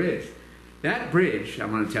on the bridge. That bridge, I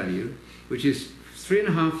want to tell you, which is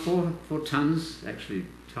 3.5, 4 tons. Actually,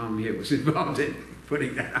 Tom here was involved in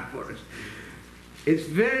putting that up for us. It's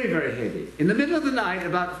very, very heavy. In the middle of the night,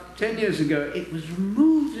 about 10 years ago, it was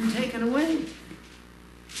removed and taken away.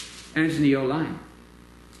 Anthony, you're lying.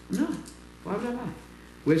 No. Why would I lie?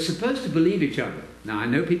 We're supposed to believe each other. Now, I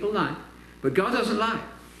know people lie, but God doesn't lie.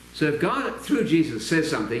 So if God, through Jesus, says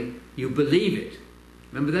something, you believe it.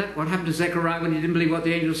 Remember that? What happened to Zechariah when he didn't believe what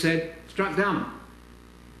the angel said? Struck down.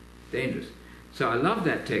 Dangerous. So I love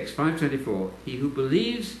that text, 5:24. He who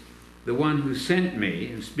believes the one who sent me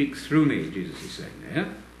and speaks through me, Jesus is saying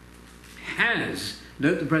there, has,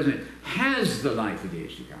 note the present, has the life of the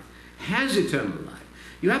age to come, has eternal life.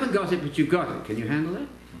 You haven't got it, but you've got it. Can you handle that?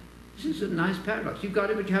 This is a nice paradox. You've got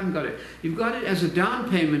it, but you haven't got it. You've got it as a down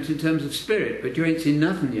payment in terms of spirit, but you ain't seen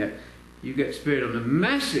nothing yet. You get spirit on a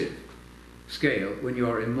massive scale when you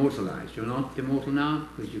are immortalized. You're not immortal now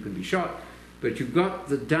because you can be shot, but you've got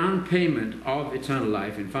the down payment of eternal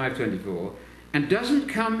life in 5:24 and doesn't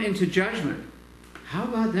come into judgment. How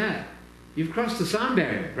about that? You've crossed the sound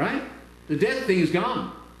barrier, right? The death thing is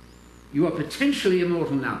gone. You are potentially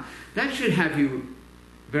immortal now. That should have you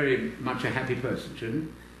very much a happy person, shouldn't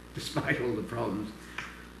it? Despite all the problems.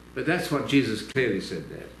 But that's what Jesus clearly said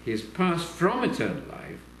there. He has passed from eternal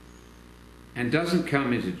life and doesn't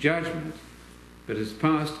come into judgment, but has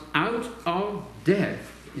passed out of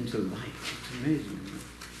death into life. It's amazing, isn't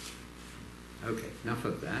it? Okay, enough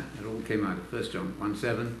of that. It all came out of 1 John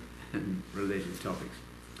 1:7 and related topics.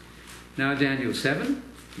 Now Daniel 7.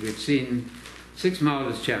 We've seen 6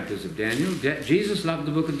 marvelous chapters of Daniel. Jesus loved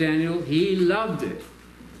the book of Daniel. He loved it.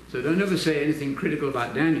 So don't ever say anything critical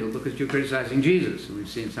about Daniel because you're criticizing Jesus. And we've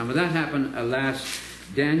seen some of that happen. Alas,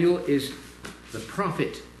 Daniel is the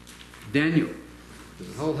prophet Daniel.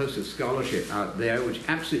 There's a whole host of scholarship out there which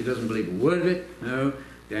absolutely doesn't believe a word of it. No,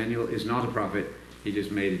 Daniel is not a prophet. He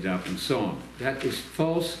just made it up and so on. That is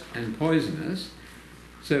false and poisonous.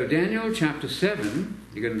 So Daniel chapter 7,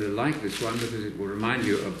 you're going to like this one because it will remind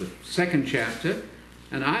you of the 2nd chapter.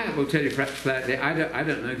 And I will tell you flatly, I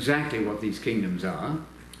don't know exactly what these kingdoms are.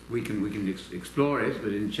 We can explore it,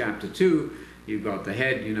 but in chapter 2, you've got the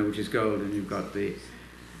head, which is gold, and you've got the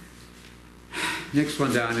next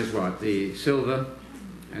one down is what? The silver,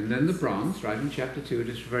 and then the bronze, right in chapter 2,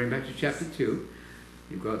 just referring back to chapter 2.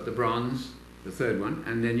 You've got the bronze, the 3rd one,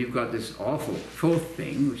 and then you've got this awful 4th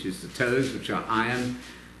thing, which is the toes, which are iron.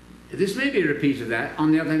 This may be a repeat of that.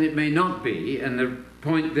 On the other hand, it may not be, and the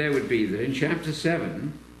point there would be that in chapter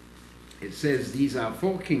 7, it says these are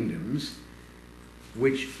 4 kingdoms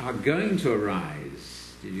which are going to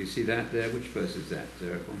arise. Did you see that there? Which verse is that,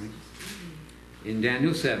 Sarah, for me? In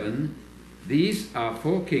Daniel 7, these are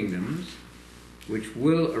 4 kingdoms which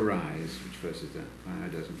will arise. Which verse is that?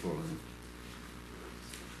 It doesn't fall on it.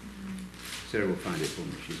 Sarah will find it for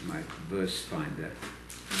me. She's my verse finder.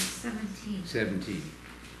 17. 17.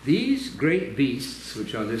 These great beasts,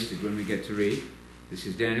 which are listed when we get to read, this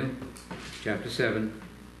is Daniel chapter 7,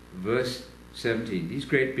 verse 17. These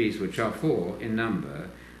great beasts, which are 4 in number,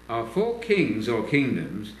 are 4 kings or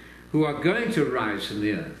kingdoms who are going to rise from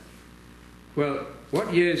the earth. Well,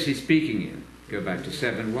 what year is he speaking in? Go back to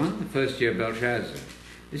 7:1, the first year of Belshazzar.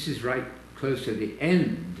 This is right close to the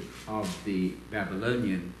end of the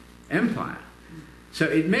Babylonian Empire. So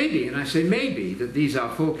it may be, and I say maybe, that these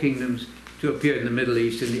are 4 kingdoms to appear in the Middle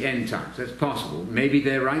East in the end times. That's possible. Maybe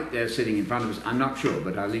they're right there sitting in front of us. I'm not sure,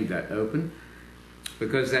 but I'll leave that open.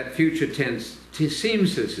 Because that future tense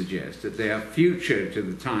seems to suggest that they are future to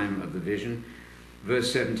the time of the vision,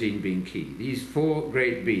 verse 17 being key. These 4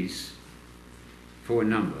 great beasts, 4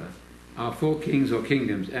 number, are 4 kings or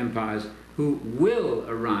kingdoms, empires, who will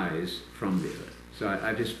arise from the earth. So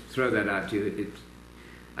I just throw that out to you.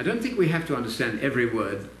 I don't think we have to understand every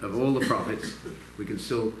word of all the prophets. We can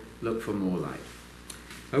still look for more light.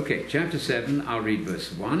 Okay, chapter 7, I'll read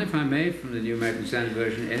verse 1, if I may, from the New American Standard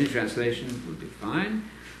Version. Any translation will be fine.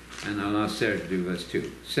 And I'll ask Sarah to do verse 2.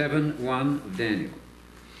 7:1 of Daniel.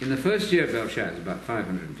 In the first year of Belshazzar, about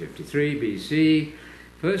 553 BC,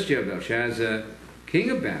 first year of Belshazzar, king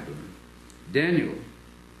of Babylon, Daniel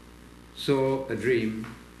saw a dream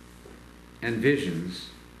and visions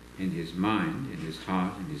in his mind, in his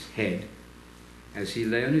heart, in his head, as he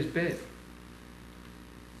lay on his bed.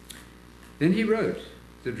 Then he wrote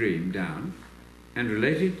the dream down and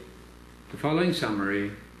related the following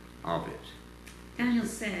summary of it. Daniel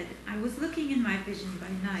said, I was looking in my vision by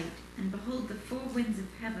night, and behold, the 4 winds of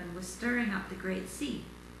heaven were stirring up the great sea.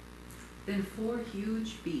 Then 4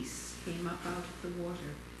 huge beasts came up out of the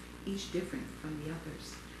water, each different from the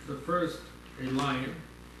others. The first, a lion,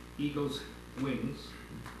 eagle's wings.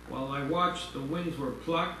 While I watched, the wings were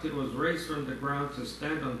plucked. It was raised from the ground to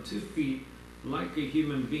stand on 2 feet, like a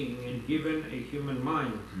human being and given a human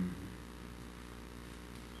mind.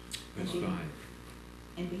 Verse 5.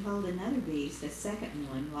 And behold, another beast, a second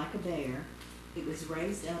one, like a bear. It was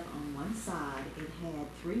raised up on one side. It had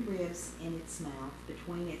 3 ribs in its mouth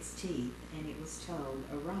between its teeth, and it was told,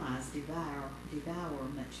 Arise, devour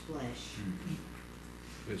much flesh.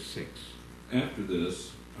 Verse 6. After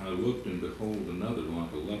this, I looked, and behold, another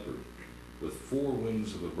like a leopard, with 4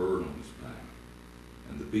 wings of a bird on his back.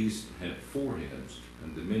 And the beast had 4 heads,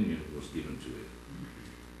 and dominion was given to it.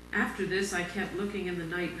 After this I kept looking in the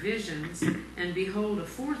night visions, and behold, a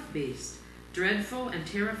 4th beast, dreadful and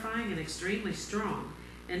terrifying and extremely strong,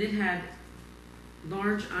 and it had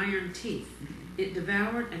large iron teeth. It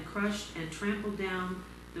devoured and crushed and trampled down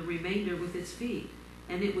the remainder with its feet,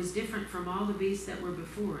 and it was different from all the beasts that were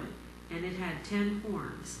before it, and it had 10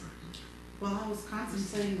 horns. While I was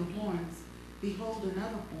contemplating the horns, behold,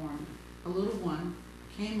 another horn, a little one,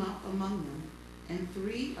 came up among them, and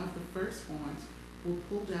 3 of the first horns were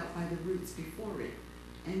pulled out by the roots before it.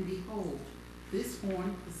 And behold, this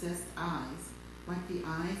horn possessed eyes, like the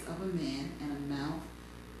eyes of a man, and a mouth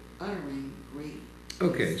uttering great.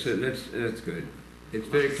 Okay, so that's good. It's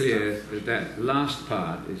very clear that that last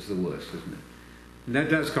part is the worst, isn't it? And that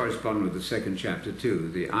does correspond with the second chapter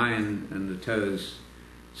too, the iron and the toes.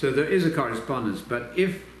 So there is a correspondence, but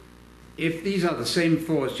if these are the same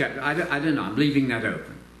 4 as chapter, I don't know, I'm leaving that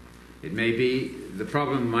open. It may be, the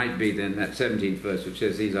problem might be then that 17th verse which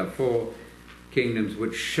says these are 4 kingdoms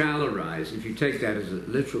which shall arise. If you take that as a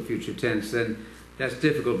literal future tense, then that's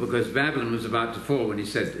difficult because Babylon was about to fall when he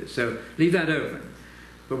said this. So leave that open.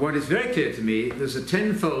 But what is very clear to me, there's a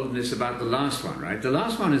tenfoldness about the last one, right? The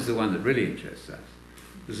last one is the one that really interests us.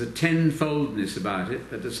 There's a tenfoldness about it,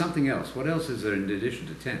 but there's something else. What else is there in addition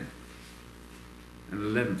to 10? An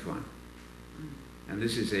 11th one. And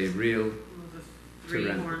this is a real... Well, the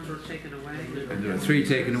 3 horns were taken away. And there are 3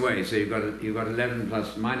 taken away, so you've got 11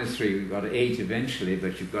 plus minus 3, you've got 8 eventually,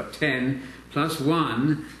 but you've got 10 plus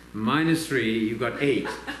 1 minus 3, you've got 8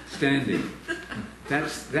 standing.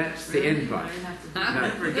 That's the end part.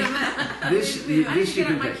 This you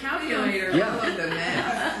can my calculator.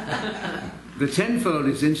 Yeah. The tenfold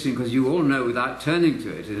is interesting because you all know without turning to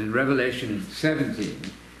it, and in Revelation 17,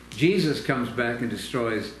 Jesus comes back and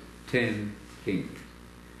destroys 10 kingdoms.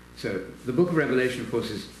 So the book of Revelation, of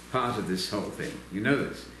course, is part of this whole thing. You know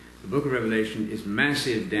this. The book of Revelation is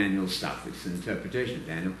massive Daniel stuff. It's an interpretation of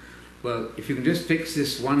Daniel. Well, if you can just fix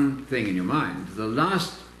this one thing in your mind, the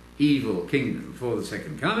last evil kingdom before the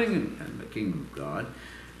second coming and the kingdom of God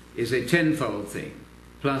is a tenfold thing,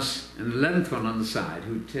 plus an 11th one on the side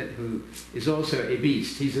who is also a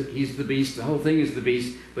beast. He's the beast. The whole thing is the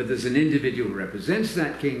beast, but there's an individual who represents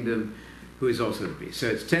that kingdom who is also the beast. So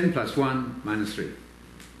it's 10 plus 1 minus 3.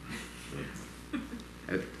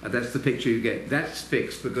 That's the picture you get. That's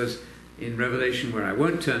fixed because in Revelation, where I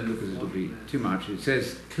won't turn because it'll be too much, it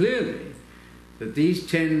says clearly that these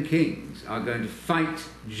 10 kings are going to fight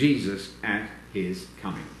Jesus at his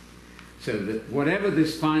coming. So that whatever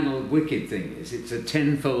this final wicked thing is, it's a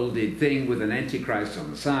tenfolded thing with an antichrist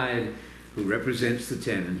on the side who represents the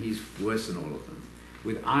 10, and he's worse than all of them,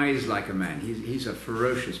 with eyes like a man. He's a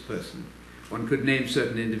ferocious person. One could name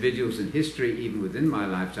certain individuals in history, even within my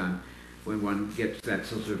lifetime, when one gets that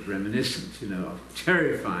sort of reminiscence, of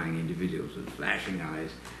terrifying individuals with flashing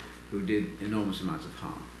eyes who did enormous amounts of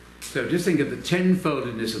harm. So just think of the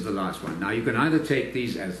tenfoldedness of the last one. Now you can either take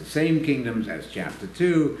these as the same kingdoms as chapter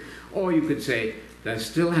 2, or you could say there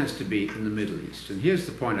still has to be in the Middle East. And here's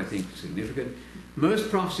the point I think is significant.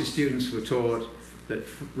 Most prophecy students were taught that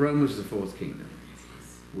Rome was the 4th kingdom.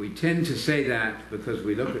 We tend to say that because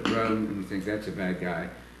we look at Rome and we think that's a bad guy.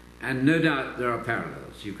 And no doubt there are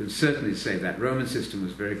parallels. You can certainly say that Roman system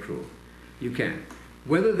was very cruel. You can.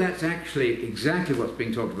 Whether that's actually exactly what's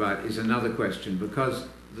being talked about is another question, because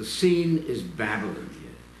the scene is Babylon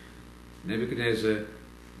here. Nebuchadnezzar,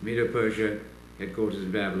 Medo-Persia, headquarters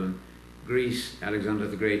in Babylon. Greece, Alexander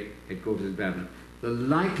the Great, headquarters in Babylon. The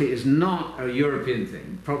likely is not a European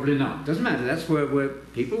thing. Probably not. Doesn't matter. That's where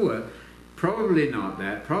people were. Probably not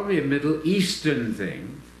that. Probably a Middle Eastern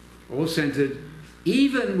thing, all centered,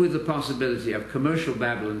 even with the possibility of commercial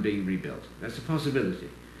Babylon being rebuilt. That's a possibility.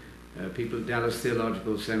 People at Dallas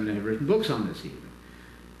Theological Seminary have written books on this even.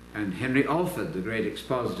 And Henry Alford, the great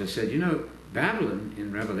expositor, said, Babylon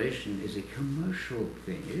in Revelation is a commercial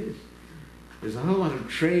thing. It is. There's a whole lot of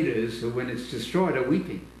traders who, when it's destroyed, are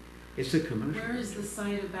weeping. It's a commercial. Where is the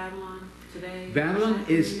site of Babylon today? Babylon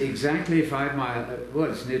is exactly 5 miles,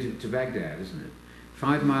 it's near to Baghdad, isn't it?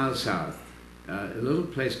 5 miles south. A little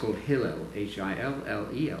place called Hillel,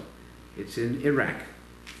 Hillel. It's in Iraq.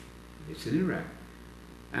 It's in Iraq.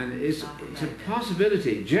 And it's a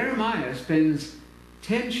possibility. Jeremiah spends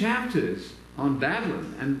 10 chapters on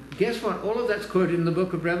Babylon, and guess what? All of that's quoted in the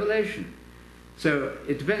book of Revelation. So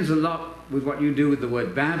it depends a lot with what you do with the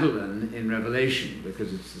word Babylon in Revelation,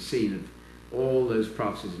 because it's the scene of all those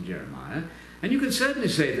prophecies in Jeremiah. And you could certainly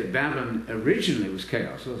say that Babylon originally was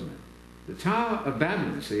chaos, wasn't it? The Tower of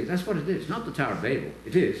Babylon, see, that's what it is. Not the Tower of Babel.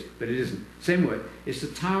 It is, but it isn't. Same word. It's the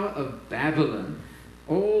Tower of Babylon.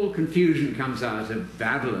 All confusion comes out of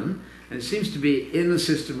Babylon, and it seems to be in the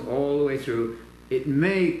system all the way through. It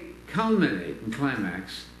may culminate and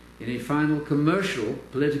climax in a final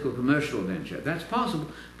political commercial venture. That's possible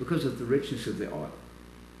because of the richness of the oil.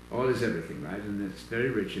 Oil is everything, right? And it's very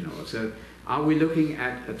rich in oil. So are we looking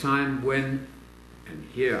at a time when, and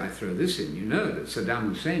here I throw this in, you know that Saddam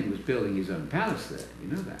Hussein was building his own palace there. You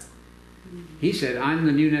know that. He said, I'm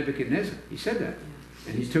the new Nebuchadnezzar. He said that.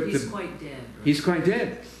 And he took He's quite dead. Right? He's quite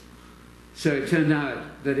dead. So it turned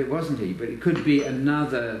out that it wasn't he, but it could be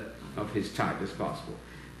another of his type as possible.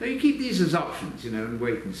 Now you keep these as options, and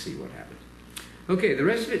wait and see what happens. Okay, the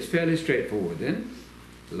rest of it's fairly straightforward then.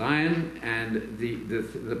 The lion and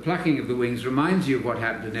the plucking of the wings reminds you of what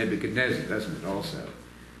happened to Nebuchadnezzar, doesn't it, also?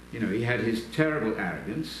 He had his terrible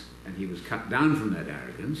arrogance, and he was cut down from that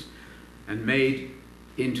arrogance and made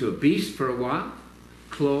into a beast for a while,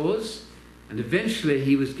 claws, and eventually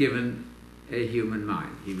he was given a human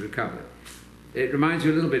mind. He recovered. It reminds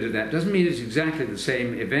you a little bit of that. Doesn't mean it's exactly the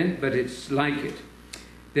same event, but it's like it.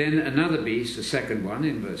 Then another beast, a second one,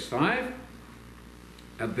 in verse 5,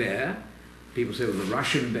 a bear. People say, well, the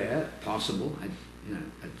Russian bear, possible.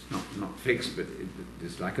 It's not fixed, but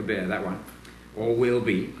it's like a bear, that one. Or will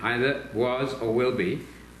be. Either was or will be.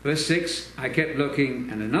 Verse 6, I kept looking,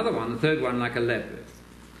 and another one, the third one, like a leopard.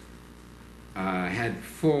 Had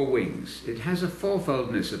 4 wings. It has a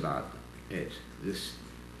fourfoldness about it, this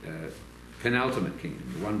penultimate kingdom,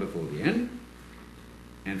 the one before the end,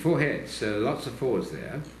 and 4 heads, so lots of 4s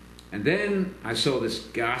there. And then I saw this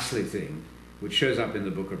ghastly thing, which shows up in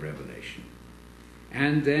the book of Revelation.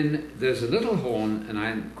 And then there's a little horn, and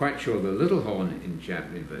I'm quite sure the little horn in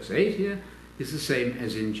verse 8 here is the same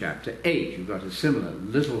as in chapter 8. You've got a similar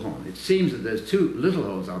little horn. It seems that those 2 little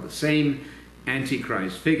horns are the same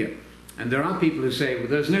Antichrist figure. And there are people who say, well,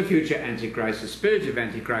 there's no future Antichrist. The spirit of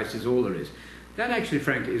Antichrist is all there is. That actually,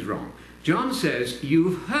 frankly, is wrong. John says,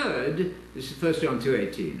 you've heard, this is 1 John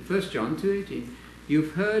 2:18, 1 John 2:18,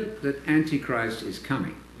 you've heard that Antichrist is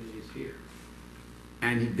coming. He is here.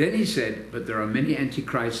 And then he said, but there are many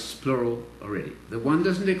Antichrists, plural, already. The one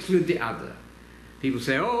doesn't exclude the other. People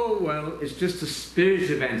say, oh, well, it's just the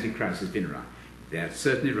spirit of Antichrist has been around. That's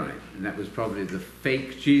certainly right. And that was probably the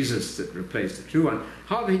fake Jesus that replaced the true one.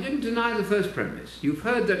 However, he didn't deny the first premise. You've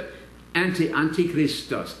heard that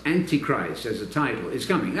Antichristos, Antichrist as a title, is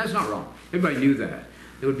coming. That's not wrong. Everybody knew that.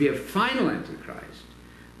 There would be a final Antichrist.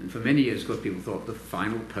 And for many years, of course, people thought the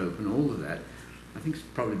final Pope and all of that. I think it's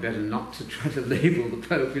probably better not to try to label the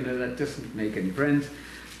Pope. That doesn't make any friends.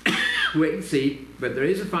 Wait and see. But there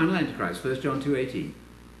is a final Antichrist, 1 John 2:18.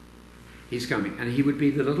 He's coming. And he would be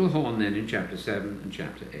the little horn then in chapter 7 and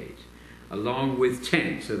chapter 8, along with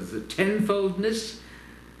 10. So there's the tenfoldness,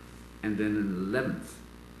 and then an 11th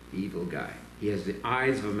evil guy. He has the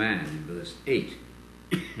eyes of a man in verse 8.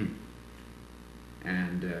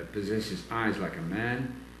 And possesses eyes like a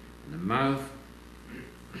man, and a mouth,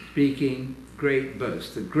 speaking great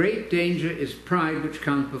boast. The great danger is pride, which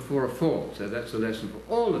comes before a fall. So that's a lesson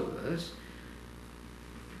for all of us.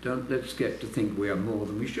 Let's get to think we are more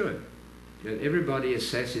than we should. Let everybody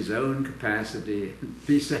assess his own capacity and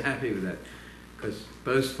be so happy with that. Because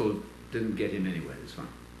boastful didn't get him anywhere. It's fine.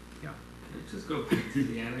 Yeah. Let's just go back to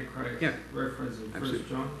the Antichrist reference in 1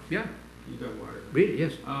 John. Yeah. You got water. Read it,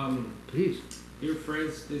 yes. Please. Dear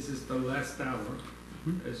friends, this is the last hour.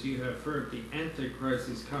 Mm-hmm. As you have heard, the Antichrist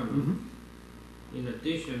is coming. Mm-hmm. In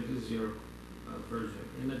addition, this is your version.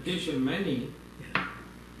 In addition, many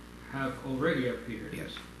have already appeared. Yes.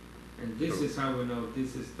 And this is how we know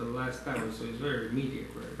this is the last hour, so it's very immediate,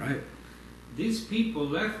 right? Right. These people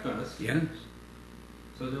left us. Yes.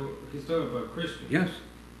 So he's talking about Christians. Yes.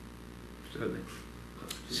 Certainly.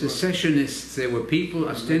 Secessionists, there were people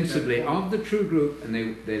ostensibly of the true group, and they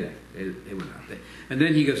left. They went out there. And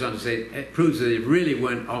then he goes on to say, it proves that they really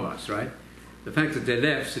weren't of us, right? The fact that they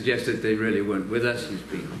left suggests that they really weren't with us. He's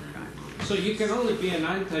being kind. So you can only be an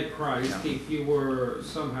Antichrist if you were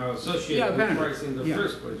somehow associated with Christ in the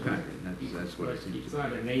first place, right? That's what I think. It's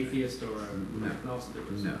not an atheist or an agnostic.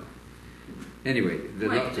 No. Anyway, there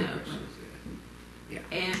are lots of questions there.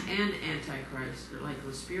 Yeah. And Antichrist, or like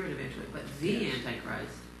the spirit of Antichrist, but the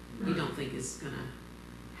Antichrist, we don't think is going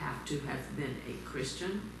to have been a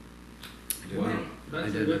Christian. Wow,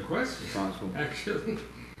 that's a good question. Possible. Actually.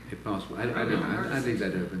 If possible. I don't know. I think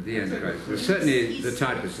that opened the Antichrist. Well, certainly the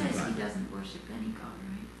typist He says implied. he doesn't worship any God,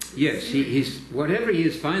 right? Yes, he's whatever he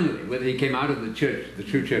is finally, whether he came out of the church, the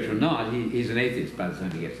true church or not, he's an atheist by the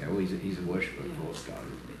time he gets there. Oh, he's a worshipper of false God,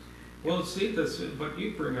 isn't he? Well, see, but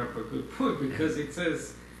you bring up a good point, because it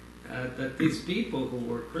says that these people who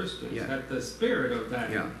were Christians had the spirit of that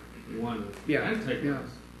one Antichrist. Yeah.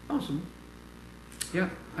 Awesome. Yeah,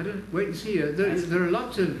 I don't wait and see. There are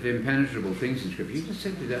lots of impenetrable things in Scripture. You just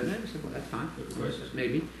simply don't know. So, well, that's fine.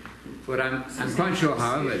 Maybe. But I'm quite sure,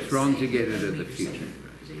 however, it's wrong to get into the future.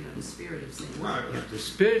 The spirit of Satan. Right. Yeah, the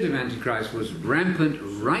spirit of Antichrist was rampant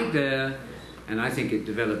right there, and I think it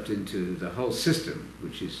developed into the whole system,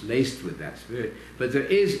 which is laced with that spirit. But there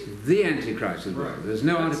is the Antichrist as well. Right. There's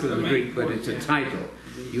no That's article in the Greek, but it's a title.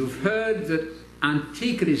 You've heard that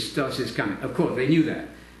Antichristos is coming. Of course, they knew that.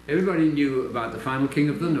 Everybody knew about the final king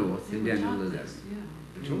of the north in Daniel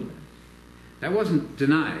 11. That wasn't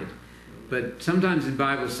denied, but sometimes in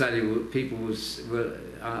Bible study people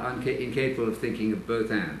are incapable of thinking of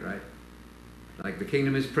both and, right? Like the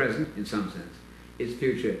kingdom is present in some sense, it's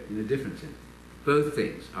future in a different sense. Both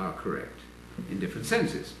things are correct in different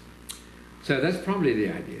senses. So that's probably the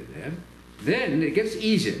idea there. Then it gets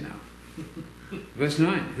easier now. Verse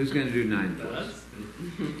 9. Who's going to do 9 for us?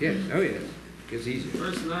 Yes. Oh, yes. Gets easier.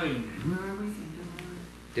 Verse 9. Where are we?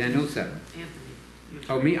 Daniel 7. Anthony.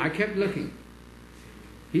 Oh, me? I kept looking.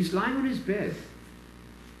 He's lying on his bed,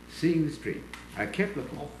 seeing the street. I kept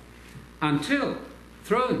looking. Until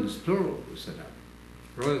thrones, plural, were set up.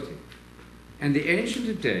 Royalty. And the Ancient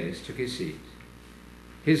of Days took his seat.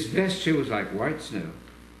 His vesture was like white snow,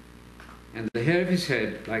 and the hair of his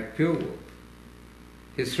head like pure wool.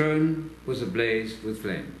 His throne was ablaze with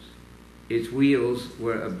flames. Its wheels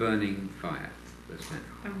were a burning fire. Verse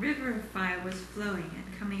 10. A river of fire was flowing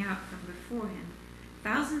and coming out from before him.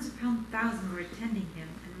 Thousands upon thousands were attending him,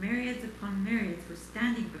 and myriads upon myriads were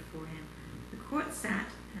standing before him. The court sat,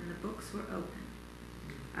 and the books were open.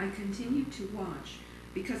 I continued to watch,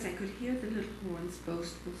 because I could hear the little horn's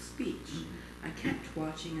boastful speech. I kept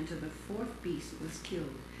watching until the fourth beast was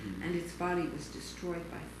killed, and its body was destroyed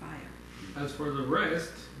by fire. As for the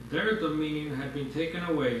rest, their dominion had been taken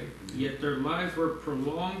away, yet their lives were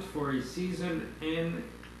prolonged for a season and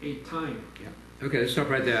a time. Yeah. Okay, let's stop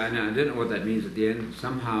right there. I don't know what that means at the end.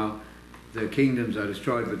 Somehow the kingdoms are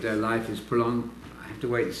destroyed, but their life is prolonged. I have to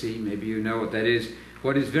wait and see. Maybe you know what that is.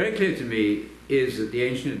 What is very clear to me is that the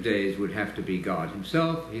Ancient of Days would have to be God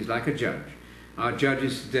himself. He's like a judge. Our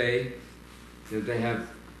judges today, they have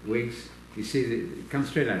wigs. You see, it comes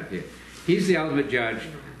straight out of here. He's the ultimate judge.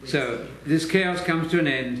 So this chaos comes to an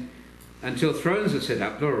end until thrones are set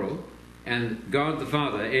up, plural, and God the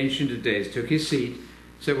Father, Ancient of Days, took his seat.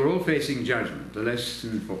 So we're all facing judgment. The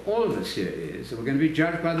lesson for all of us here is that we're going to be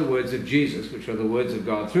judged by the words of Jesus, which are the words of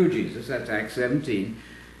God through Jesus. That's Acts 17.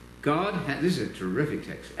 This is a terrific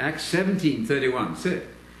text. Acts 17:31 said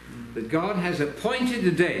that God has appointed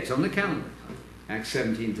a day. It's on the calendar. Acts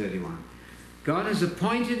 17:31. God has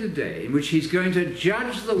appointed a day in which he's going to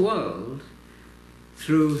judge the world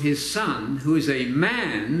through his Son, who is a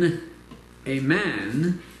man,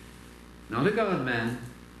 not a God man,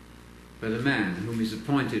 but a man whom he's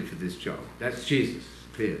appointed for this job. That's Jesus,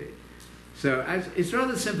 clearly. So it's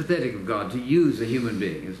rather sympathetic of God to use a human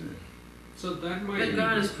being, isn't it? So that might But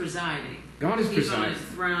God is presiding. God is He's presiding. on his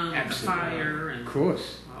throne, Absolutely. the fire, and Of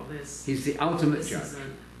course. all this. He's the ultimate This judge. is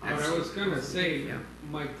But I was going to say, Yeah.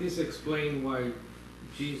 might this explain why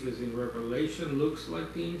Jesus in Revelation looks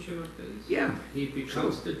like the Ancient of Days? Yeah. He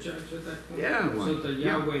becomes the judge at that point? Yeah, So well, the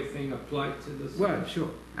yeah. Yahweh thing applied to the Son? Well, sure.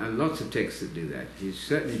 And lots of texts that do that.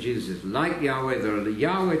 Certainly Jesus is like Yahweh. There are the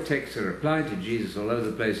Yahweh texts that are applied to Jesus all over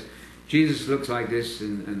the place. Jesus looks like this,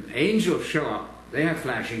 and angels show up. They have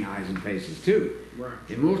flashing eyes and faces too. Right.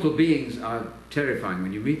 Immortal beings are terrifying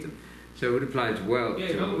when you meet them. So it applies well Yeah,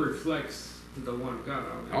 to... it all reflects the one God.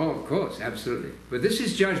 Oh, of course, absolutely. But this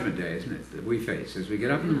is Judgment Day, isn't it, that we face as we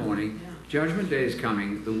get up in the morning. Yeah. Judgment Day is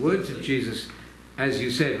coming. The words of Jesus, as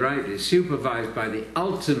you said rightly, is supervised by the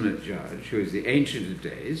ultimate judge, who is the Ancient of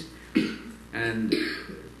Days. And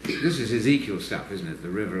this is Ezekiel stuff, isn't it? The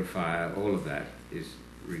river of fire, all of that is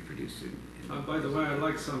reproduced in By the way, I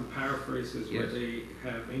like some paraphrases where Yes. they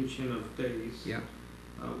have Ancient of Days. Yeah,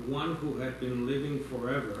 One who had been living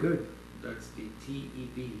forever. good, That's the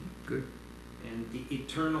T-E-B. good. And the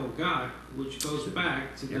eternal God, which goes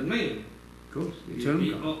back to Yeah. the name. Of course, The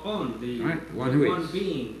eternal God. on, the, Right, the one the who one is.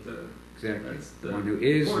 being. Exactly. That's The the one who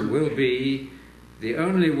is and important will thing. be, the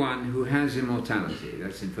only one who has immortality.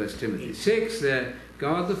 That's in 1 Timothy 6. There,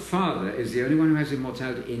 God the Father is the only one who has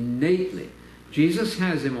immortality innately. Jesus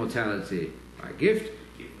has immortality by gift.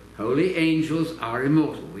 Holy angels are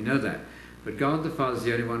immortal. We know that. But God the Father is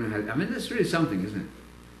the only one who has... I mean, that's really something, isn't it?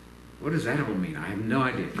 What does that all mean? I have no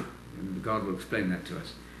idea. And God will explain that to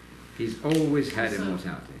us. He's always had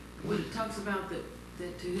immortality. When it talks about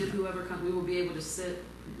that to whoever comes, we will be able to sit,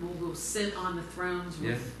 we'll sit on the thrones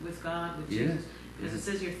with God, with Jesus. Because it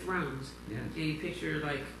says here thrones. Yes. You picture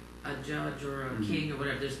like a judge or a king or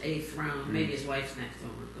whatever. There's a throne. Maybe his wife's next to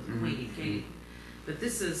him, the queen, king. But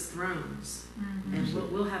this is thrones,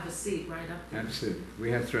 and we'll have a seat right up there. Absolutely.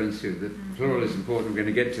 We have thrones too. The plural is important. We're going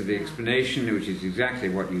to get to the explanation, which is exactly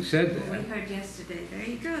what you said there. We heard yesterday, there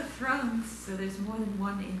you go, thrones, so there's more than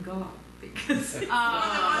one in God. Because it's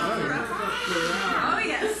Oh,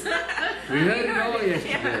 yes. We heard it all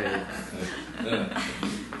yesterday.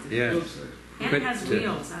 Yeah. And it has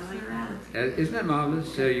wheels. I like that. Isn't that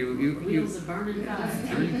marvelous? So Wheels of burning God.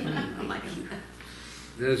 I like it.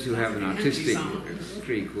 Those who have an artistic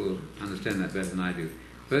streak will understand that better than I do.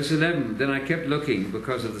 Verse 11, then I kept looking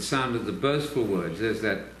because of the sound of the boastful words. There's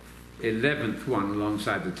that 11th one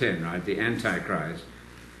alongside the 10, right? The Antichrist.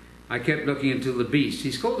 I kept looking until the beast.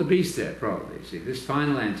 He's called the beast there, probably. See, this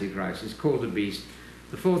final Antichrist is called a beast.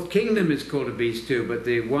 The fourth kingdom is called a beast too, but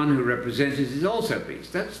the one who represents it is also a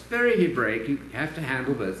beast. That's very Hebraic. You have to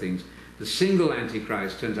handle both things. The single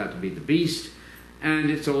Antichrist turns out to be the beast,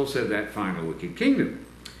 and it's also that final wicked kingdom.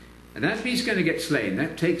 And that beast is going to get slain.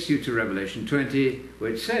 That takes you to Revelation 20,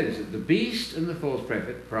 where it says that the beast and the false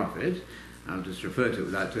prophet, I'll just refer to it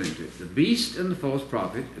without turning to it, the beast and the false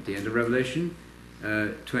prophet, at the end of Revelation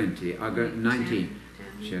 20, are going, 19,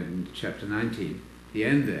 chapter 19, the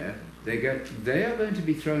end there, they are going to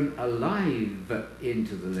be thrown alive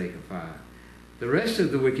into the lake of fire. The rest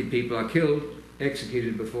of the wicked people are killed,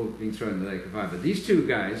 executed before being thrown in the lake of fire. But these two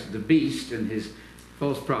guys, the beast and his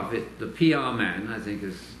false prophet, the PR man, I think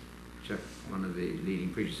is one of the leading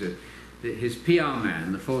preachers said, his PR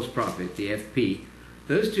man, the false prophet, the FP,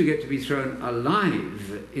 those two get to be thrown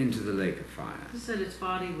alive into the lake of fire. You said its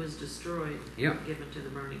body was destroyed, given to the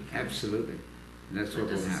burning fire. Absolutely. And that's what will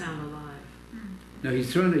happen. That doesn't sound alive. No,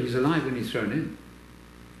 he's alive when he's thrown in.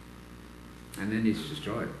 And then he's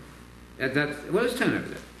destroyed. Well, let's turn over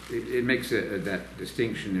that. It makes that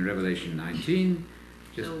distinction in Revelation 19.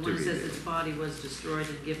 So when it says its body was destroyed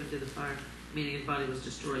and given to the fire, meaning his body was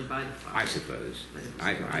destroyed by the fire. I suppose.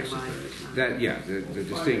 I suppose. That, the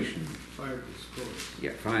distinction. Fire destroys.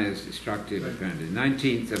 Yeah, fire is destructive, apparently.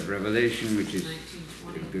 19th of Revelation, which is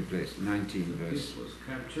 19:20. a good place. 19 verse. This was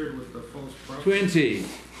captured with the false prophet. 20.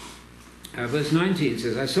 Verse 19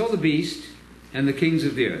 says, I saw the beast and the kings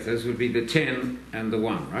of the earth. Those would be the 10 and the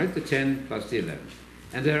 1, right? The 10 plus the 11.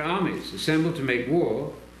 And their armies assembled to make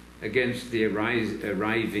war against the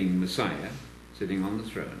arriving Messiah, sitting on the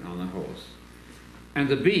throne, on the horse. And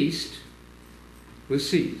the beast was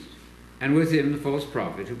seized, and with him the false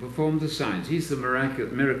prophet who performed the signs. He's the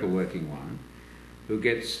miracle-working one who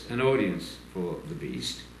gets an audience for the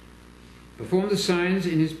beast. Performed the signs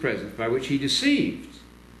in his presence by which he deceived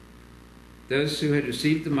those who had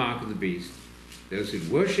received the mark of the beast, those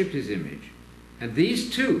who worshipped his image. And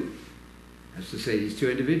these two, that's to say these two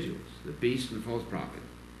individuals, the beast and the false prophet,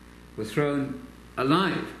 were thrown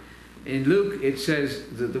alive. In Luke it says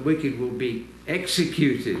that the wicked will be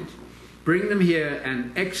executed. Bring them here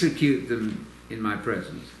and execute them in my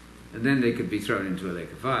presence. And then they could be thrown into a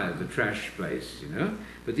lake of fire, the trash place,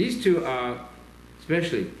 But these two are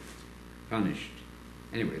specially punished.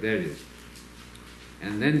 Anyway, there it is.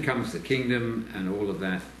 And then comes the kingdom, and all of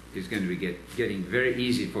that is going to be getting very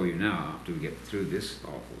easy for you now after we get through this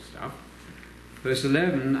awful stuff. Verse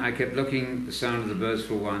 11, I kept looking, the sound of the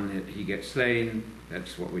boastful one, he gets slain.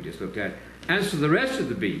 That's what we just looked at. As for the rest of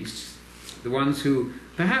the beasts, the ones who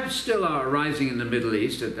perhaps still are arising in the Middle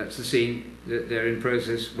East, that's the scene, they're in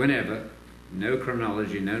process whenever, no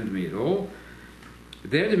chronology known to me at all,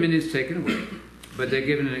 their dominion is taken away, but they're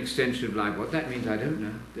given an extension of life. What that means, I don't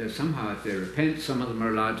know. Somehow, if they repent, some of them are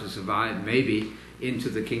allowed to survive, maybe into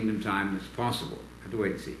the kingdom time. It's possible. I have to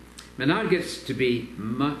wait and see. But now it gets to be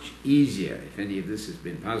much easier, if any of this has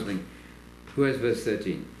been puzzling. Who has verse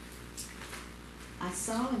 13? I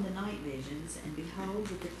saw in the night visions, and behold,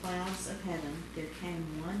 with the clouds of heaven there came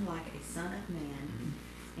one like a son of man,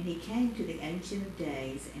 and he came to the Ancient of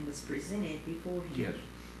Days, and was presented before him. Yes.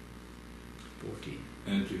 14.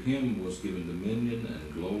 And to him was given dominion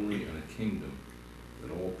and glory and a kingdom,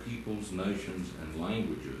 that all peoples, nations, and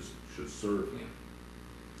languages should serve him.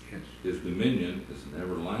 Yes. His dominion is an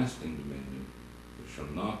everlasting dominion that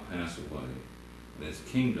shall not pass away, and his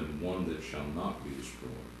kingdom one that shall not be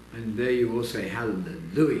destroyed. And there you will say,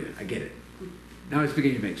 hallelujah. I get it. Now it's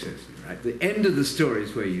beginning to make sense to me, right? The end of the story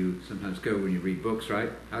is where you sometimes go when you read books, right?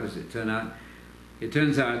 How does it turn out? It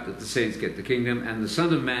turns out that the saints get the kingdom, and the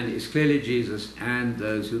Son of Man is clearly Jesus and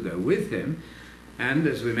those who go with him. And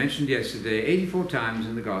as we mentioned yesterday, 84 times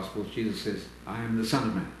in the Gospels, Jesus says, I am the Son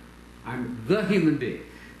of Man. I'm the human being.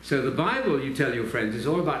 So the Bible, you tell your friends, is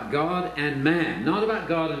all about God and man, not about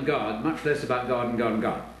God and God, much less about God and God and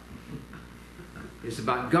God. It's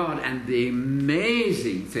about God and the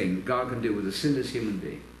amazing thing that God can do with a sinless human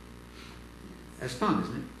being. That's fun,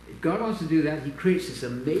 isn't it? If God wants to do that, he creates this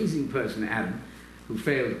amazing person, Adam, who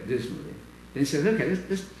failed dismally. Then he says, okay,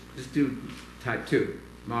 let's do type 2,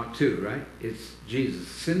 Mark 2, right? It's Jesus,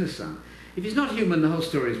 sinless son. If he's not human, the whole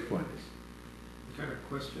story is pointless. Got a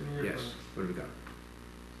question here? Yes. What have we got?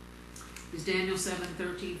 Is Daniel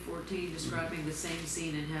 7:13-14 describing the same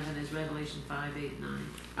scene in heaven as Revelation 5:8-9?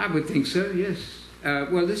 I would think so, yes.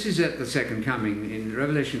 Well, this is at the second coming. In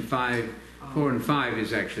Revelation 5, 4 and 5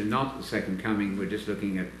 is actually not the second coming. We're just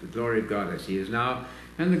looking at the glory of God as he is now,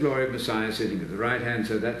 and the glory of Messiah sitting at the right hand,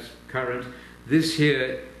 so that's current. This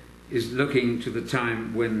here is looking to the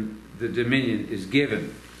time when the dominion is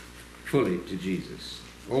given fully to Jesus.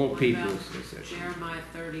 All What people. about Jeremiah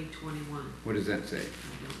 30:21? What does that say?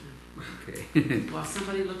 I don't know. Okay. While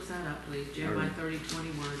somebody looks that up, please. Jeremiah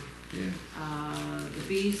 30:21. Yeah. The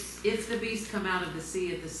beast, if the beasts come out of the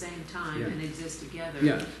sea at the same time Yeah. and exist together,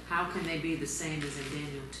 Yeah. how can they be the same as in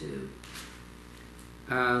Daniel 2?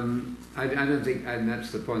 I don't think, and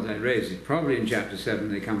that's the point I raised, it's probably in chapter 7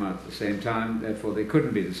 they come out at the same time, therefore they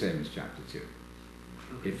couldn't be the same as chapter 2,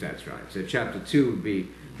 if that's right. So chapter 2 would be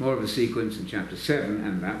more of a sequence, and chapter 7,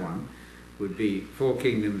 and that one, would be 4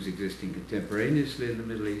 kingdoms existing contemporaneously in the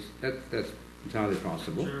Middle East. That's entirely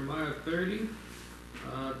possible. Jeremiah 30.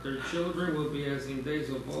 Their children will be as in days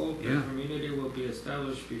of old. Their Yeah. community will be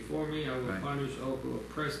established before me. I will Right. punish all who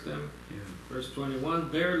oppress them. Yeah. Verse 21.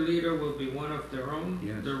 Their leader will be one of their own.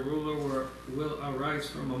 Yes. Their ruler will arise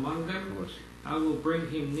from among them. Of course. I will bring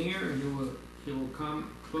him near, and he will come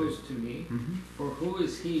close to me. Mm-hmm. For who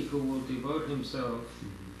is he who will devote himself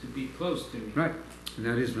to be close to me? Right. And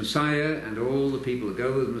that is Messiah, and all the people who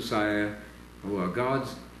go with Messiah, who are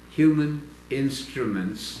God's human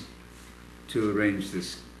instruments to arrange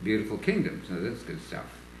this beautiful kingdom. So that's good stuff.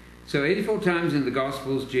 So 84 times in the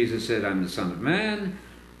Gospels, Jesus said, I'm the Son of Man.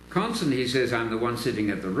 Constantly he says, I'm the one sitting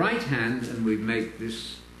at the right hand, and we make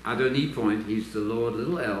this Adoni point. He's the Lord,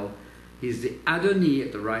 little l. He's the Adoni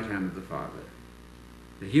at the right hand of the Father.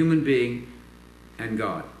 The human being and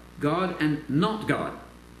God. God and not God.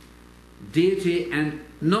 Deity and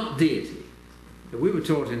not deity. We were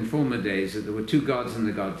taught in former days that there were 2 gods in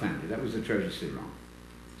the God family. That was atrociously wrong.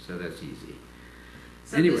 So that's easy.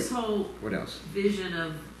 So Anyway, this whole what else? vision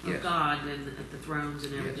of Yes. God and at the thrones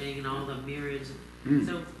and Yes. everything and all the myriads. Mm.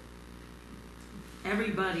 So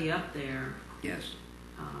everybody up there, Yes.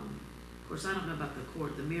 of course I don't know about the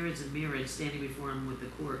court, the myriads and myriads standing before him with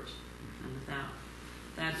the court and without.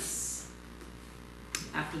 That's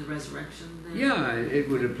after the resurrection then? Yeah, it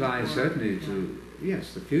would apply certainly to,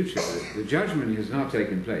 yes, the future. The judgment has not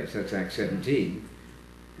taken place. That's Acts 17.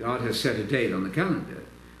 God has set a date on the calendar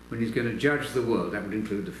when he's going to judge the world. That would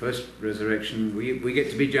include the first resurrection. We get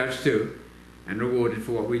to be judged too and rewarded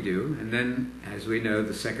for what we do. And then, as we know,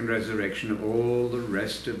 the second resurrection of all the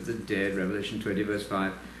rest of the dead, Revelation 20 verse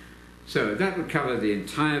 5. So that would cover the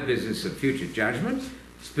entire business of future judgment.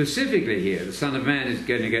 Specifically here, the Son of Man is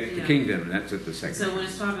going to get the kingdom, and that's at the second. So when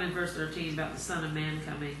it's talking in verse 13 about the Son of Man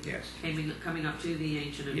coming, Yes. coming up to the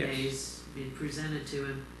Ancient of Yes. Days, being presented to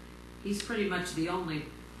him, he's pretty much the only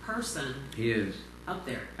person He is. up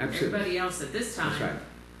there. Absolutely. Everybody else at this time, That's right.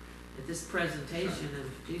 at this presentation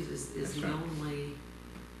of Jesus, is That's the right. only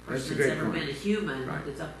That's a person great that's ever point. been a human Right.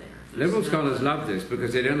 that's up there. Liberal There's no scholars other. love this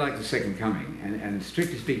because they don't like the second coming. And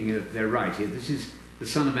strictly speaking, they're right here. This is the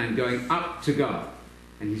Son of Man going up to God.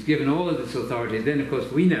 And he's given all of this authority. Then, of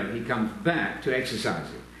course, we know he comes back to exercise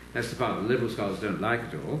it. That's the part that liberal scholars don't like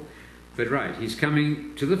at all. But right, he's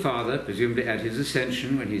coming to the Father, presumably at his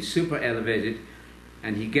ascension, when he's super elevated,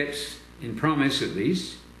 and he gets, in promise at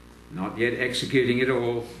least, not yet executing it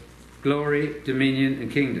all, glory, dominion,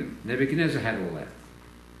 and kingdom. Nebuchadnezzar had all that.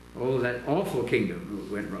 All of that awful kingdom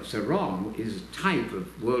went so wrong is a type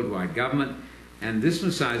of worldwide government, and this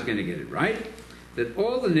Messiah is going to get it right, that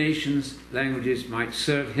all the nations, languages might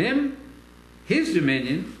serve him. His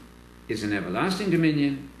dominion is an everlasting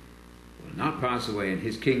dominion, will not pass away, in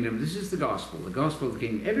his kingdom. This is the gospel of the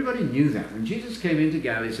kingdom. Everybody knew that. When Jesus came into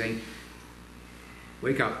Galilee saying,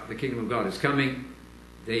 wake up, the kingdom of God is coming,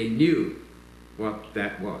 they knew what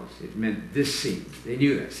that was. It meant this scene. They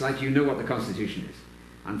knew that. It's like you know what the Constitution is.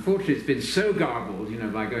 Unfortunately, it's been so garbled,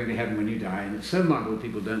 by going to heaven when you die, and it's so muddled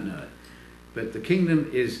people don't know it. But the kingdom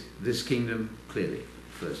is this kingdom, clearly,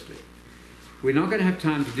 firstly. We're not going to have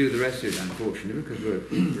time to do the rest of it, unfortunately, because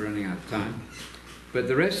we're running out of time. But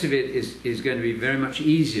the rest of it is going to be very much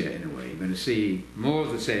easier in a way. You're going to see more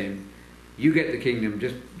of the same. You get the kingdom.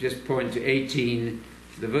 Just point to 18,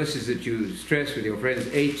 the verses that you stress with your friends,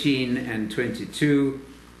 18 and 22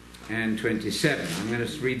 and 27. I'm going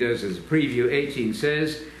to read those as a preview. 18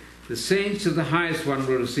 says, the saints of the highest one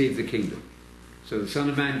will receive the kingdom. So the Son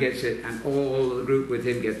of Man gets it, and all the group with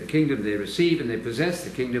him get the kingdom. They receive and they possess the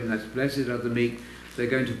kingdom. That's blessed are the meek. They're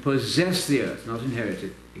going to possess the earth, not inherit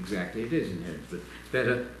it. Exactly, it is inherited, but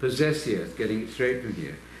better possess the earth, getting it straight from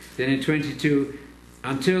here. Then in 22,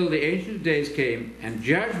 until the Ancient of Days came and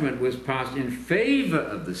judgment was passed in favor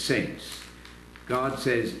of the saints. God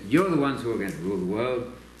says, you're the ones who are going to rule the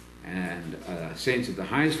world, and saints of the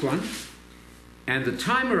highest one. And the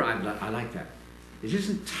time arrived. I like that. It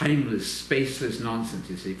isn't timeless, spaceless nonsense,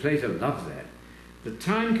 you see. Plato loves that. The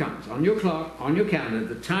time comes, on your clock, on your calendar,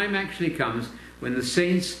 the time actually comes when the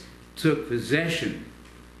saints took possession.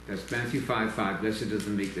 That's Matthew 5:5, blessed are the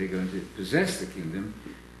meek, they're going to possess the kingdom.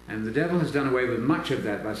 And the devil has done away with much of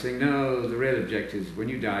that by saying, no, the real objective is when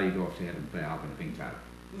you die, you go off to heaven and play harp on a pink cloud.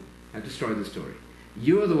 I've destroyed the story.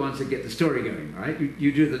 You're the ones that get the story going, right?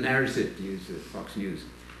 You do the narrative, to use the Fox News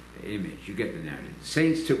image. You get the narrative. The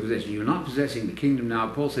saints took possession. You're not possessing the kingdom now.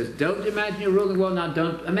 Paul says, don't imagine you're ruling the world now.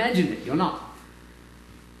 Don't imagine it. You're not.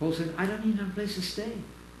 Paul says, I don't even have a place to stay.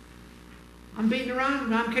 I'm beaten around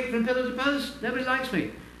and I'm kicked from pillar to post. Nobody likes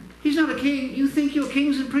me. He's not a king. You think you're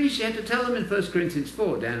kings and priests. You had to tell them in 1 Corinthians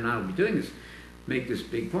 4. Dan and I will be doing this. Make this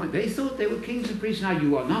big point. They thought they were kings and priests. Now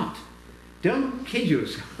you are not. Don't kid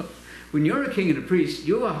yourself. When you're a king and a priest,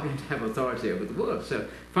 you are going to have authority over the world. So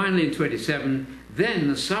finally in 27, then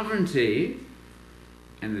the sovereignty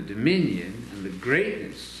and the dominion and the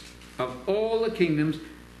greatness of all the kingdoms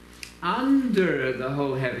under the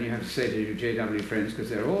whole heaven, you have to say to your JW friends, because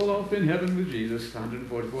they're all off in heaven with Jesus,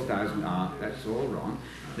 144,000, that's all wrong.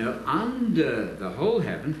 No, under the whole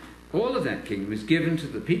heaven, all of that kingdom is given to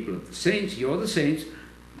the people of the saints. You're the saints.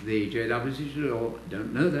 The JWs all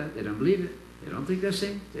don't know that. They don't believe it. They don't think they're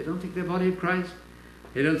saints. They don't think they're body of Christ.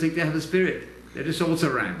 They don't think they have the Spirit. They're just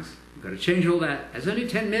also ranks. You've got to change all that. There's only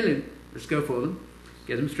 10 million. Let's go for them.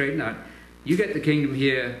 Get them straightened out. You get the kingdom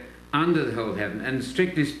here under the whole heaven. And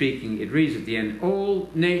strictly speaking, it reads at the end, all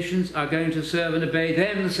nations are going to serve and obey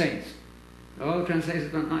them, the saints. Oh,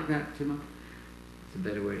 translators don't like that too much. It's a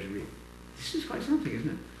better way to read. This is quite something, isn't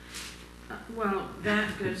it? Well,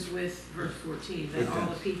 that goes with verse 14, that all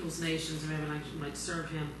the peoples, nations, and everyone might serve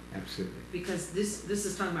him. Absolutely. Because this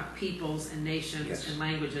is talking about peoples and nations and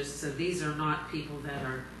languages, so these are not people that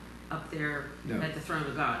are up there at the throne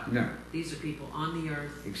of God. No. These are people on the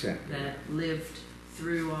earth that lived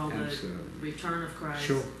through all the return of Christ,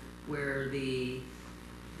 where the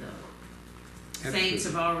saints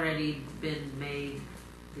have already been made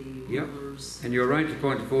the rulers. And you're right to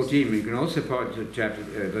point to 14, but you can also point to chapter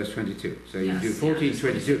verse 22. So you do 14,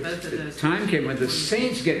 22. The time came when the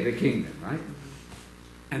saints get the kingdom, right?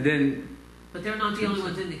 And then... But they're not the only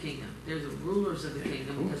ones in the kingdom. They're the rulers of the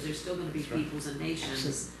kingdom, because there's still going to be peoples and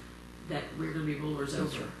nations that we're going to be rulers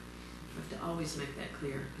over. You have to always make that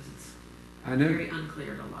clear, because it's very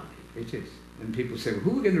unclear to a lot of people. It is. And people say, well,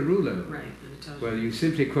 who are we going to rule over? Right. Well, you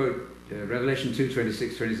simply quote Revelation 2,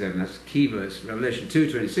 26, 27. That's the key verse. Revelation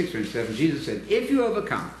 2, 26, 27. Jesus said, if you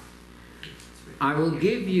overcome, I will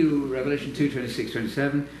give you, Revelation 2, 26,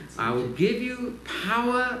 27, I will give you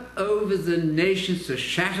power over the nations to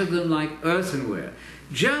shatter them like earthenware,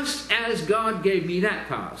 just as God gave me that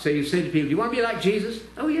power. So you say to people, do you want to be like Jesus?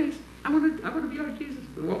 Oh, yes, I want to be like Jesus.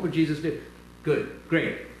 But what would Jesus do? Good,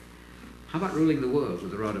 great. How about ruling the world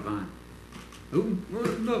with a rod of iron? Oh,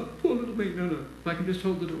 no, poor little me, no. If I can just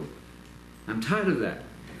hold the door. I'm tired of that.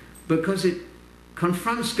 Because it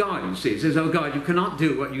confronts God, you see. It says, oh God, you cannot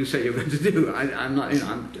do what you say you're going to do. I'm not,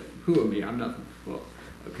 who am I? I'm nothing. Well,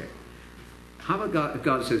 okay. How about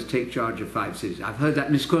God says, take charge of 5 cities? I've heard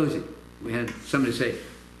that misquoted. We had somebody say,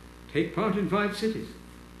 take part in 5 cities.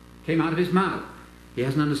 Came out of his mouth. He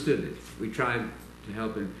hasn't understood it. We tried to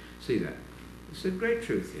help him see that. It's a great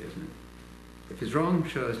truth here, isn't it? If it's wrong,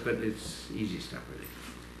 show us, but it's easy stuff, really.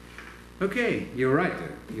 Okay, you're right,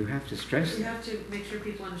 though. You have to stress You have to make sure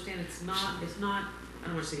people understand it's not, I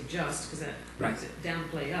don't want to say just, because that makes it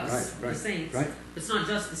downplay us, the saints. Right. It's not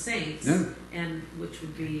just the saints, and which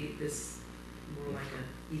would be this more like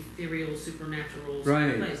an ethereal, supernatural sort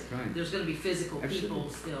of place. Right. There's going to be physical people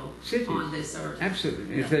still Cities. on this earth.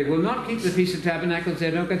 Absolutely. If they will not keep the Feast of Tabernacles,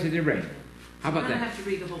 they don't go to the rain. How about that? You have to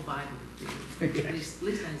read the whole Bible. At least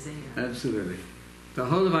Isaiah. Absolutely. The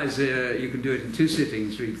whole of Isaiah, you can do it in 2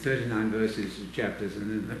 sittings, read 39 verses, chapters, and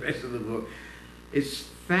then the rest of the book. It's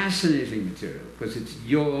fascinating material because it's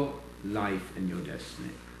your life and your destiny.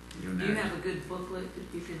 Your Do you have a good booklet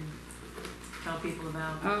that you can tell people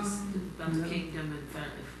about, the kingdom and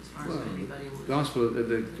as far as anybody wants? Gospel,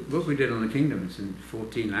 the book we did on the kingdom, it's in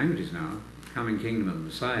 14 languages now. Coming Kingdom of the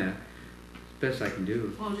Messiah. Best I can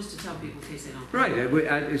do. Well, just to tell people in case they don't. Right,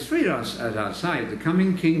 it's free at our site. The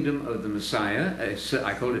Coming Kingdom of the Messiah.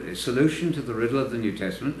 I call it a solution to the riddle of the New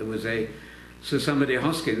Testament. There was Sir somebody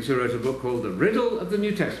Hoskins who wrote a book called The Riddle of the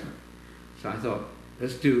New Testament. So I thought,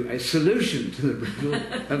 let's do a solution to the riddle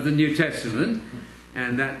of the New Testament,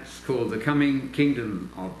 and that's called The Coming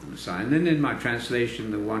Kingdom of the Messiah. And then in my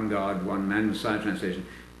translation, the One God, One Man Messiah translation,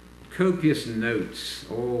 copious notes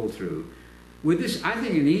all through. With this, I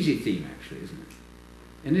think, an easy theme, actually, isn't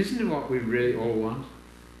it? And isn't it what we really all want?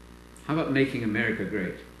 How about making America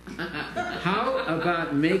great? How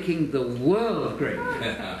about making the world great?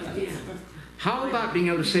 How about being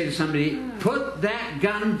able to say to somebody, put that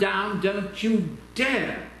gun down, don't you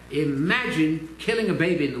dare imagine killing a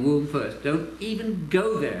baby in the womb first. Don't even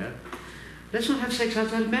go there. Let's not have sex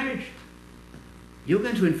outside of marriage. You're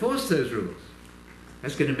going to enforce those rules.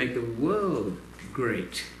 That's going to make the world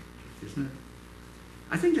great, isn't it?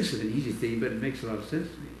 I think this is an easy theme, but it makes a lot of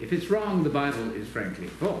sense to me. If it's wrong, the Bible is frankly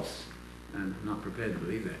false, and I'm not prepared to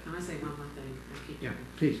believe that. Can I say one more thing? Yeah,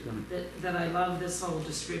 please, go on. That I love this whole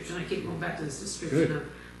description. I keep going back to this description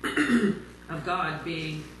of God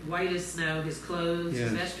being white as snow, his clothes,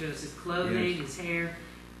 his vesture, his clothing, his hair.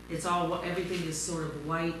 It's all, everything is sort of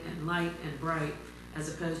white and light and bright, as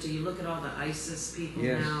opposed to, you look at all the ISIS people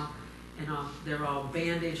now, and they're all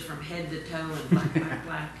bandaged from head to toe and black, black,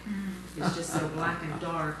 black. It's just so black and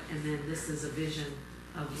dark, and then this is a vision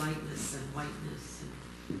of lightness and whiteness.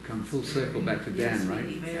 You come full circle back to Dan, right?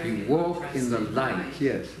 Very You walk in the light,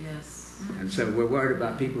 yes. Yes. And so we're worried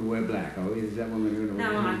about people who wear black. Oh, is that what we're going to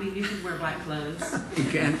wear? No, I mean, you can wear black clothes. You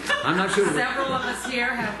can. I'm not sure. Several of us here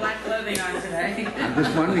have black clothing on today. I'm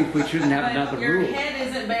just wondering if we shouldn't have another your rule. Your head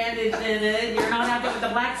isn't bandaged in it. You're not happy with the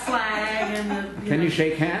black flag and the. Can you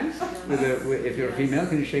shake hands if you're a female?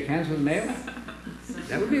 Can you shake hands with a male?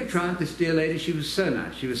 That would be a triumph. This dear lady, she was so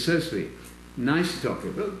nice. She was so sweet. Nice to talk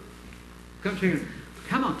to. Look, come shake hands.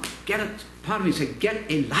 Come on, part of me said, get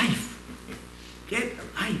a life. Get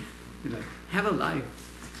a life. You know, have a life.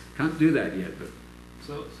 Can't do that yet, but.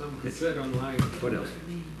 So someone said online. What else?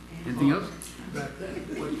 Anything else? That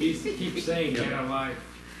what he keeps saying, get a life.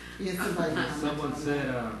 Yes, somebody. Someone said,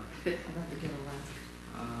 About to get a life.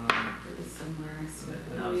 It was somewhere I saw it.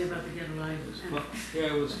 Oh, you're about to get a life.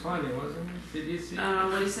 yeah, it was funny, wasn't it? Did you see?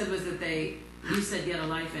 What he said was that you said get a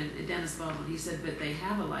life, and Dennis Baldwin, he said, but they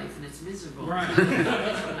have a life and it's miserable. Right. They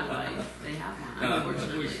have a life. They have one,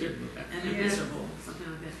 unfortunately. And they're miserable, something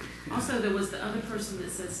like that. Also, there was the other person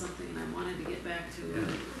that said something, and I wanted to get back to it.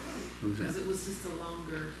 Who's Because that? it was just a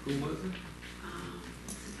longer. Who was it?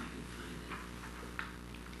 Let's see if I can find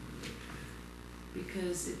it.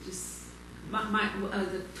 Because it just,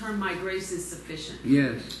 the term "my grace is sufficient."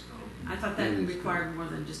 Yes. I thought that required more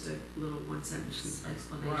than just a little one-sentence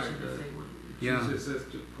explanation Right, if they wanted. Yeah. Jesus says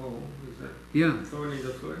to Paul, is that Yeah, thorn in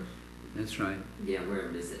the flesh? that's right. Yeah,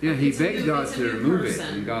 where is it? Yeah, he It's a begged new- God it's a to new remove it,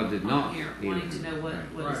 person and God did on not. Here, heal wanting to him. know what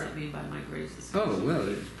does Right. that mean by my grace is Oh, sufficient.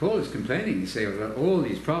 well, Paul is complaining. He says, I've got all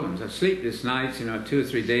these problems. I sleepless nights, 2 or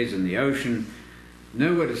 3 days in the ocean,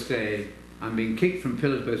 nowhere to stay. I'm being kicked from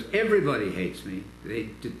pillar to post. Everybody hates me. They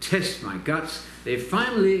detest my guts. They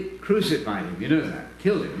finally crucified him. You know that.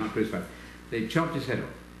 Killed him, not crucified. They chopped his head off.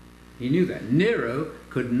 He knew that. Nero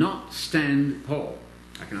could not stand Paul.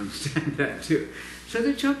 I can understand that too. So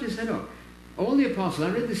they chopped his head off. All the apostles,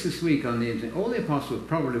 I read this week on the internet, all the apostles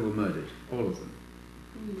probably were murdered. All of them.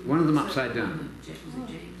 One of them upside down. Was it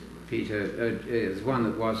James? Peter, there's one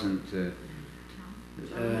that wasn't.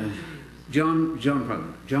 John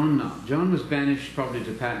John not. John was banished probably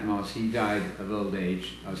to Patmos. He died of old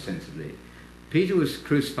age, ostensibly. Peter was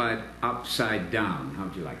crucified upside down. How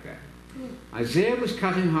would you like that? Isaiah was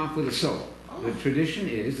cut in half with a sword. The tradition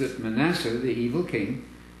is that Manasseh, the evil king,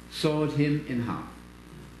 sawed him in half.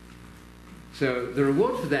 So the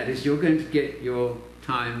reward for that is you're going to get your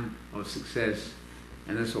time of success,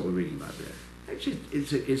 and that's what we're reading about there. Actually,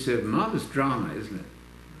 it's a marvelous drama, isn't it?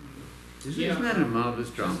 Isn't that a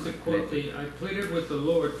marvelous drama? Just to quote I pleaded with the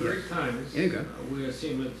Lord 3 times. There you go. We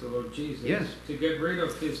assume it's the Lord Jesus. Yes. To get rid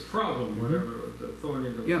of his problem, whatever, the thorn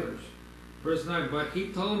in the flesh. Verse 9, but he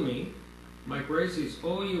told me, my grace is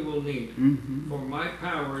all you will need, for my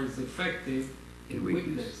power is effective in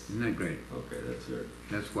weakness. Isn't that great? Okay, that's good.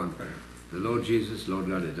 That's one prayer. The Lord Jesus, Lord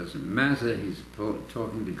God, it doesn't matter. He's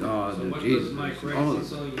talking to God, So to what Jesus. does my all grace of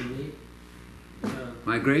is all you need?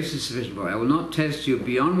 My grace is sufficient for you. I will not test you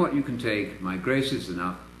beyond what you can take. My grace is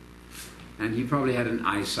enough. And he probably had an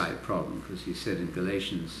eyesight problem, because he said in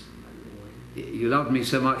Galatians, you loved me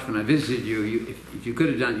so much when I visited you, if you could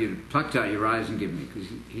have done it, you'd have plucked out your eyes and given me, because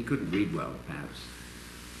he couldn't read well, perhaps.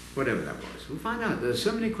 Whatever that was. We'll find out. There's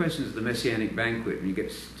so many questions at the Messianic banquet, when you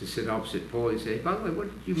get to sit opposite Paul, he says, by the way,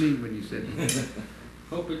 what did you mean when you said that?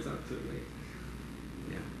 Hope it's not too late.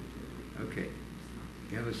 Yeah. Okay.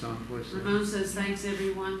 You have a song for us? Ramon says, thanks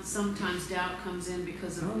everyone. Sometimes doubt comes in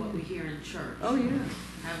because of what we hear in church. Oh, yeah.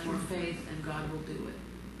 Have more faith and God will do it.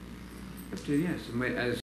 Yes, and as